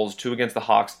 against the Bulls, 2 against the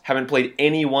Hawks. Haven't played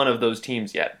any one of those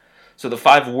teams yet. So the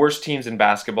 5 worst teams in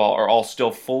basketball are all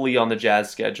still fully on the Jazz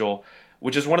schedule,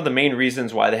 which is one of the main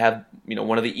reasons why they have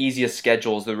one of the easiest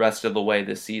schedules the rest of the way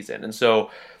this season. And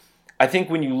so I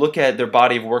think when you look at their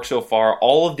body of work so far,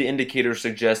 all of the indicators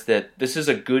suggest that this is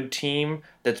a good team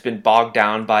that's been bogged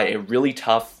down by a really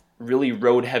tough, really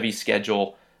road-heavy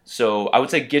schedule. So I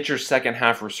would say get your second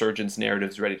half resurgence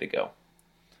narratives ready to go.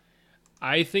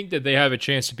 I think that they have a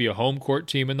chance to be a home court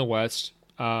team in the West.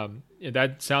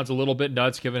 That sounds a little bit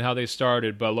nuts given how they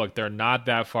started, but look, they're not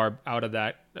that far out of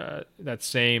that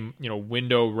same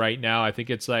window right now. I think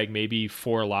it's like maybe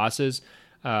 4 losses,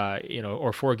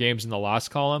 or 4 games in the loss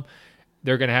column.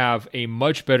 They're going to have a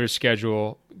much better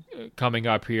schedule coming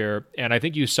up here. And I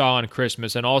think you saw on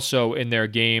Christmas and also in their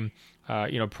game,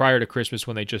 prior to Christmas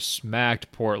when they just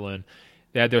smacked Portland,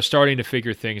 that they're starting to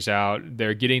figure things out.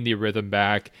 They're getting the rhythm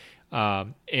back.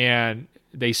 And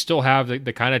they still have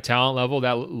the kind of talent level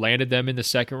that landed them in the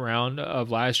second round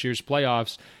of last year's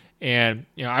playoffs. And,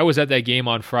 I was at that game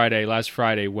on last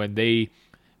Friday, when they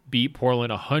beat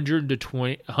Portland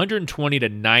 120 to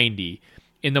 90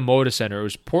 in the Moda Center. It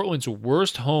was Portland's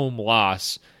worst home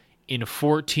loss in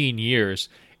 14 years,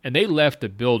 and they left the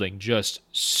building just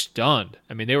stunned.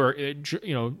 I mean, they were,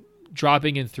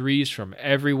 dropping in threes from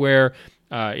everywhere,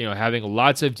 having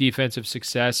lots of defensive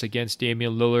success against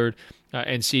Damian Lillard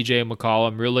and CJ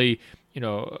McCollum, really,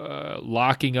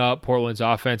 locking up Portland's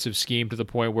offensive scheme to the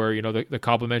point where, the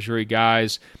complementary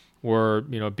guys were,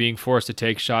 being forced to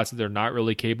take shots that they're not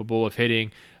really capable of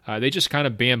hitting. They just kind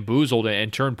of bamboozled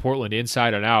and turned Portland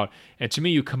inside and out. And to me,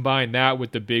 you combine that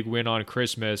with the big win on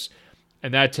Christmas,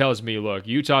 And that tells me, look,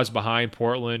 Utah's behind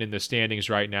Portland in the standings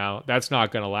right now. That's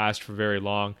not going to last for very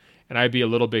long. And I'd be a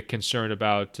little bit concerned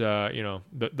about,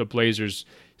 the Blazers'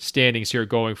 standings here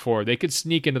going forward. They could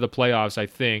sneak into the playoffs, I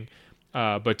think.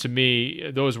 But to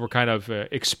me, those were kind of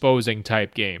exposing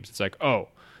type games. It's like,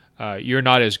 you're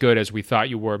not as good as we thought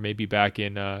you were maybe back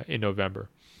in November.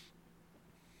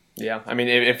 Yeah, I mean,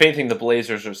 if anything, the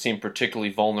Blazers seem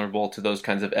particularly vulnerable to those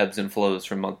kinds of ebbs and flows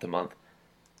from month to month.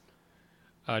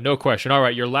 No question. All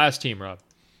right, your last team, Rob.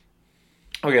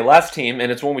 Okay, last team,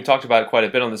 and it's one we talked about quite a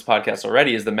bit on this podcast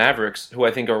already, is the Mavericks, who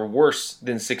I think are worse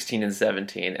than 16 and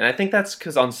 17. And I think that's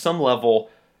because on some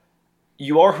level,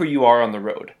 you are who you are on the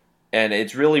road. And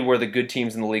it's really where the good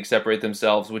teams in the league separate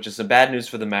themselves, which is some bad news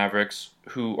for the Mavericks,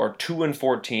 who are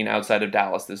 2-14 outside of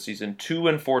Dallas this season.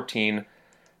 2-14,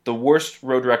 the worst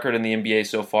road record in the NBA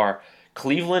so far.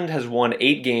 Cleveland has won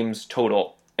 8 games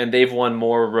total, and they've won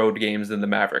more road games than the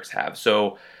Mavericks have.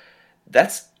 So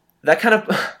that kind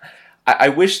of... I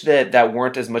wish that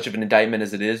weren't as much of an indictment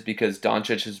as it is, because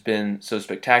Doncic has been so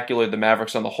spectacular. The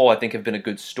Mavericks on the whole, I think, have been a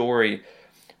good story.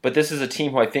 But this is a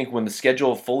team who I think when the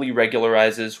schedule fully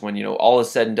regularizes, when all is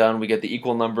said and done, we get the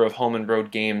equal number of home and road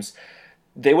games,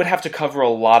 they would have to cover a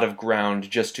lot of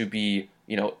ground just to be,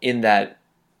 in that,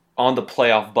 on the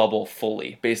playoff bubble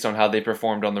fully, based on how they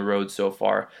performed on the road so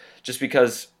far. Just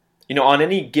because, on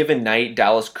any given night,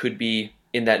 Dallas could be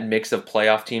in that mix of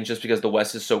playoff teams, just because the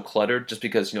West is so cluttered, just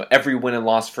because, every win and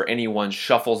loss for anyone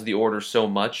shuffles the order so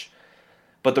much.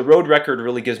 But the road record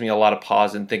really gives me a lot of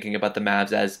pause in thinking about the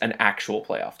Mavs as an actual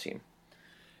playoff team.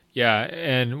 Yeah,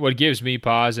 and what gives me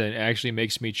pause and actually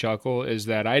makes me chuckle is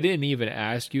that I didn't even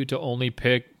ask you to only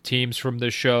pick teams from the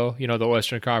show, the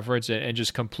Western Conference, and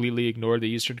just completely ignore the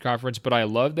Eastern Conference. But I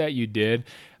love that you did,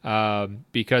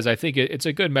 because I think it's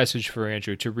a good message for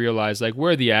Andrew to realize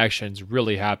where the action's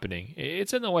really happening.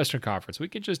 It's in the Western Conference. We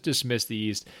can just dismiss the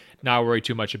East, not worry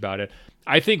too much about it.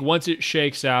 I think once it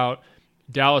shakes out,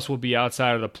 Dallas will be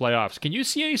outside of the playoffs. Can you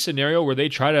see any scenario where they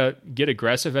try to get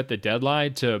aggressive at the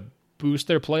deadline to boost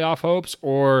their playoff hopes,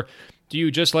 or do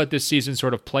you just let this season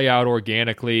sort of play out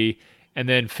organically and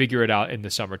then figure it out in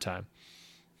the summertime?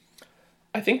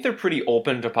 I think they're pretty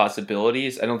open to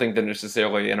possibilities. I don't think they're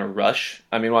necessarily in a rush.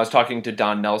 I mean, when I was talking to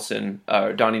Donnie Nelson,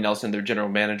 their general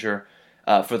manager,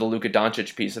 for the Luka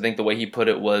Doncic piece, I think the way he put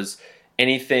it was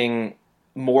anything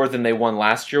more than they won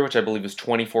last year, which I believe was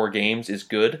 24 games, is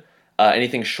good.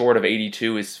 Anything short of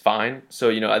 82 is fine.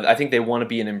 So, I think they want to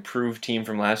be an improved team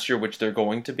from last year, which they're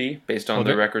going to be based on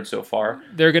their record so far.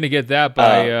 They're going to get that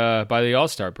by the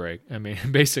All-Star break. I mean,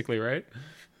 basically, right?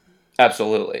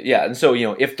 Absolutely. Yeah. And so,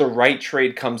 if the right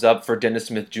trade comes up for Dennis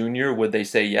Smith Jr., would they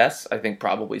say yes? I think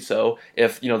probably so.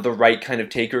 If, the right kind of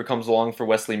taker comes along for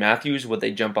Wesley Matthews, would they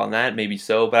jump on that? Maybe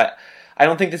so. But I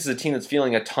don't think this is a team that's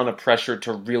feeling a ton of pressure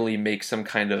to really make some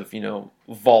kind of,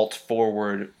 vault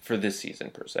forward for this season,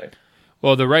 per se.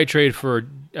 Well, the right trade for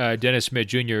Dennis Smith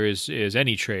Jr. is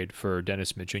any trade for Dennis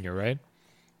Smith Jr., right?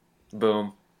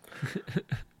 Boom.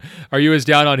 Are you as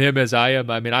down on him as I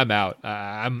am? I mean, I'm out.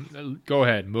 Go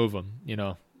ahead, move him.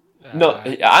 No,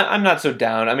 I'm not so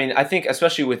down. I mean, I think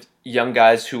especially with young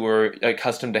guys who are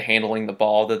accustomed to handling the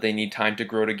ball, that they need time to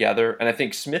grow together. And I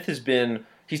think Smith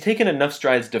he's taken enough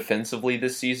strides defensively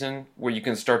this season where you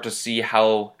can start to see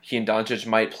how he and Doncic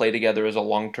might play together as a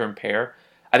long-term pair.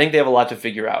 I think they have a lot to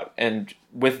figure out. And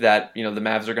with that, the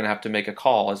Mavs are going to have to make a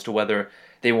call as to whether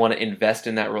they want to invest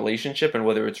in that relationship and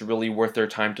whether it's really worth their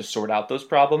time to sort out those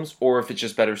problems, or if it's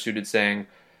just better suited saying,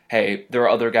 hey, there are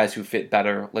other guys who fit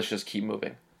better. Let's just keep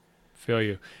moving. Feel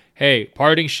you. Hey,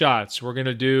 parting shots. We're going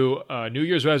to do a New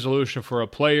Year's resolution for a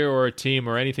player or a team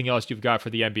or anything else you've got for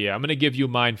the NBA. I'm going to give you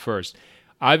mine first.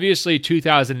 Obviously,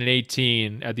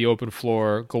 2018 at the Open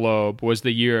Floor Globe was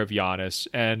the year of Giannis,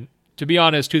 and to be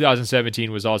honest,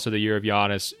 2017 was also the year of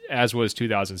Giannis, as was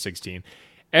 2016.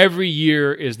 Every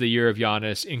year is the year of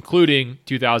Giannis, including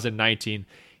 2019.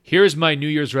 Here's my New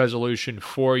Year's resolution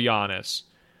for Giannis.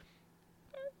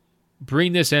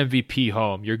 Bring this MVP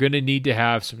home. You're going to need to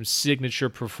have some signature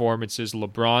performances.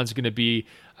 LeBron's going to be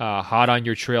hot on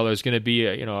your trail. There's going to be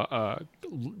a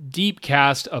deep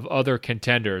cast of other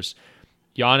contenders.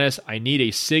 Giannis, I need a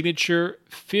signature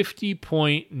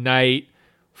 50-point night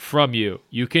from you.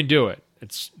 You can do it.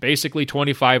 It's basically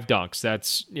 25 dunks.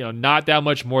 That's not that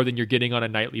much more than you're getting on a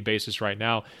nightly basis right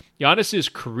now. Giannis's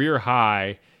career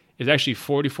high is actually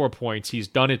 44 points. He's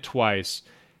done it twice.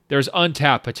 There's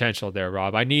untapped potential there,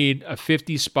 Rob. I need a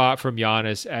 50 spot from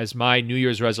Giannis as my New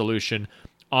Year's resolution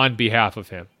on behalf of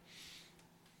him.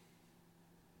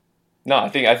 No, I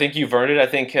think you've earned it. I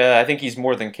think he's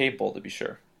more than capable, to be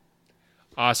sure.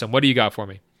 Awesome. What do you got for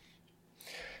me?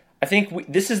 I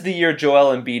think this is the year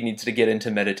Joel Embiid needs to get into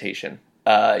meditation.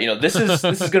 This is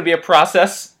going to be a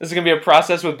process. This is going to be a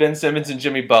process with Ben Simmons and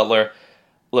Jimmy Butler.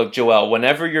 Look, Joel,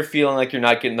 whenever you're feeling like you're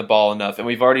not getting the ball enough, and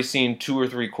we've already seen 2 or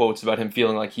 3 quotes about him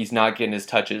feeling like he's not getting his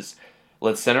touches,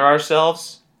 let's center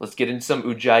ourselves. Let's get into some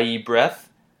Ujjayi breath,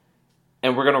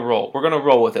 and we're going to roll. We're going to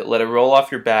roll with it. Let it roll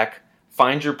off your back.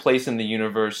 Find your place in the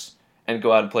universe, and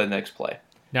go out and play the next play.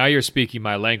 Now you're speaking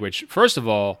my language. First of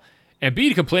all,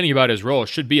 Embiid complaining about his role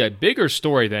should be a bigger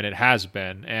story than it has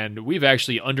been, and we've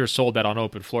actually undersold that on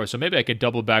Open Floor, so maybe I could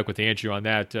double back with Andrew on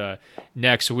that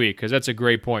next week, because that's a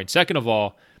great point. Second of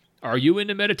all, are you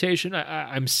into meditation?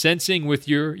 I'm sensing with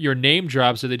your name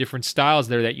drops of the different styles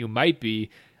there that you might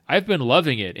be. I've been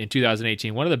loving it in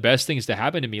 2018. One of the best things to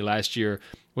happen to me last year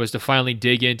was to finally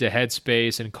dig into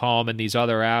Headspace and Calm and these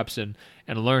other apps and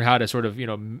learn how to sort of,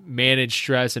 manage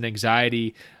stress and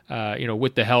anxiety,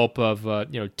 with the help of,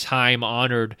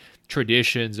 time-honored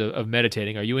traditions of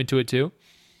meditating. Are you into it too?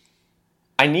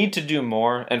 I need to do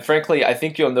more, and frankly, I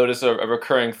think you'll notice a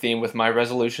recurring theme with my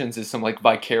resolutions is some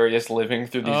vicarious living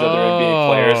through these other NBA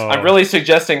players. I'm really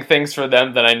suggesting things for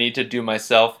them that I need to do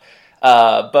myself,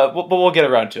 but we'll get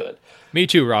around to it. Me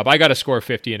too, Rob. I got to score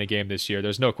 50 in a game this year.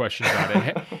 There's no question about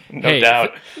it. No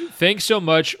doubt. Thanks so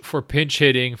much for pinch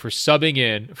hitting, for subbing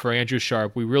in for Andrew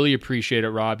Sharp. We really appreciate it,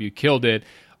 Rob. You killed it.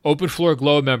 Open Floor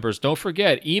Globe members, don't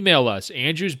forget, email us.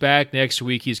 Andrew's back next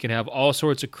week. He's going to have all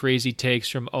sorts of crazy takes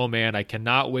from Oman. I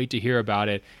cannot wait to hear about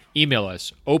it. Email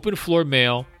us,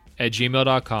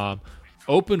 openfloormail@gmail.com,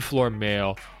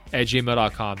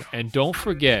 openfloormail@gmail.com. And don't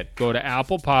forget, go to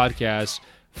Apple Podcasts,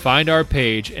 find our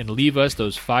page, and leave us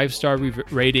those 5-star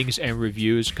ratings and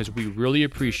reviews because we really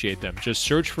appreciate them. Just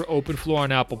search for Open Floor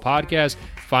on Apple Podcasts,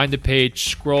 find the page,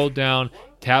 scroll down,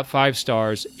 tap 5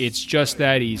 stars. It's just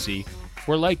that easy.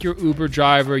 We're like your Uber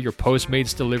driver, your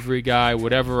Postmates delivery guy,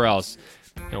 whatever else.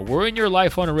 We're in your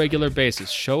life on a regular basis.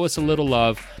 Show us a little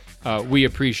love. We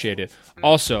appreciate it.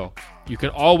 Also, you can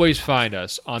always find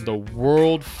us on the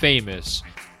world-famous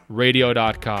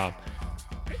radio.com.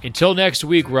 Until next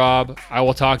week, Rob, I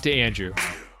will talk to Andrew.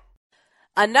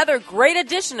 Another great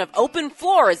edition of Open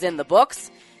Floor is in the books.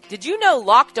 Did you know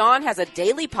Locked On has a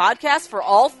daily podcast for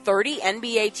all 30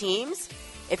 NBA teams?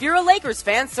 If you're a Lakers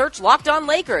fan, search Locked On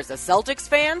Lakers. A Celtics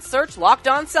fan, search Locked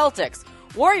On Celtics.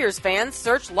 Warriors fans,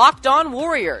 search Locked On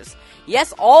Warriors.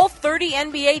 Yes, all 30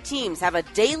 NBA teams have a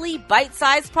daily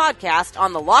bite-sized podcast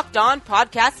on the Locked On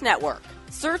Podcast Network.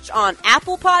 Search on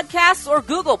Apple Podcasts or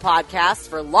Google Podcasts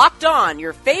for Locked On,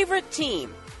 your favorite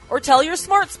team. Or tell your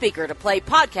smart speaker to play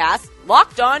podcast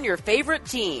Locked On, your favorite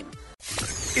team.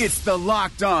 It's the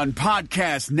Locked On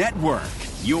Podcast Network,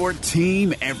 your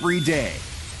team every day.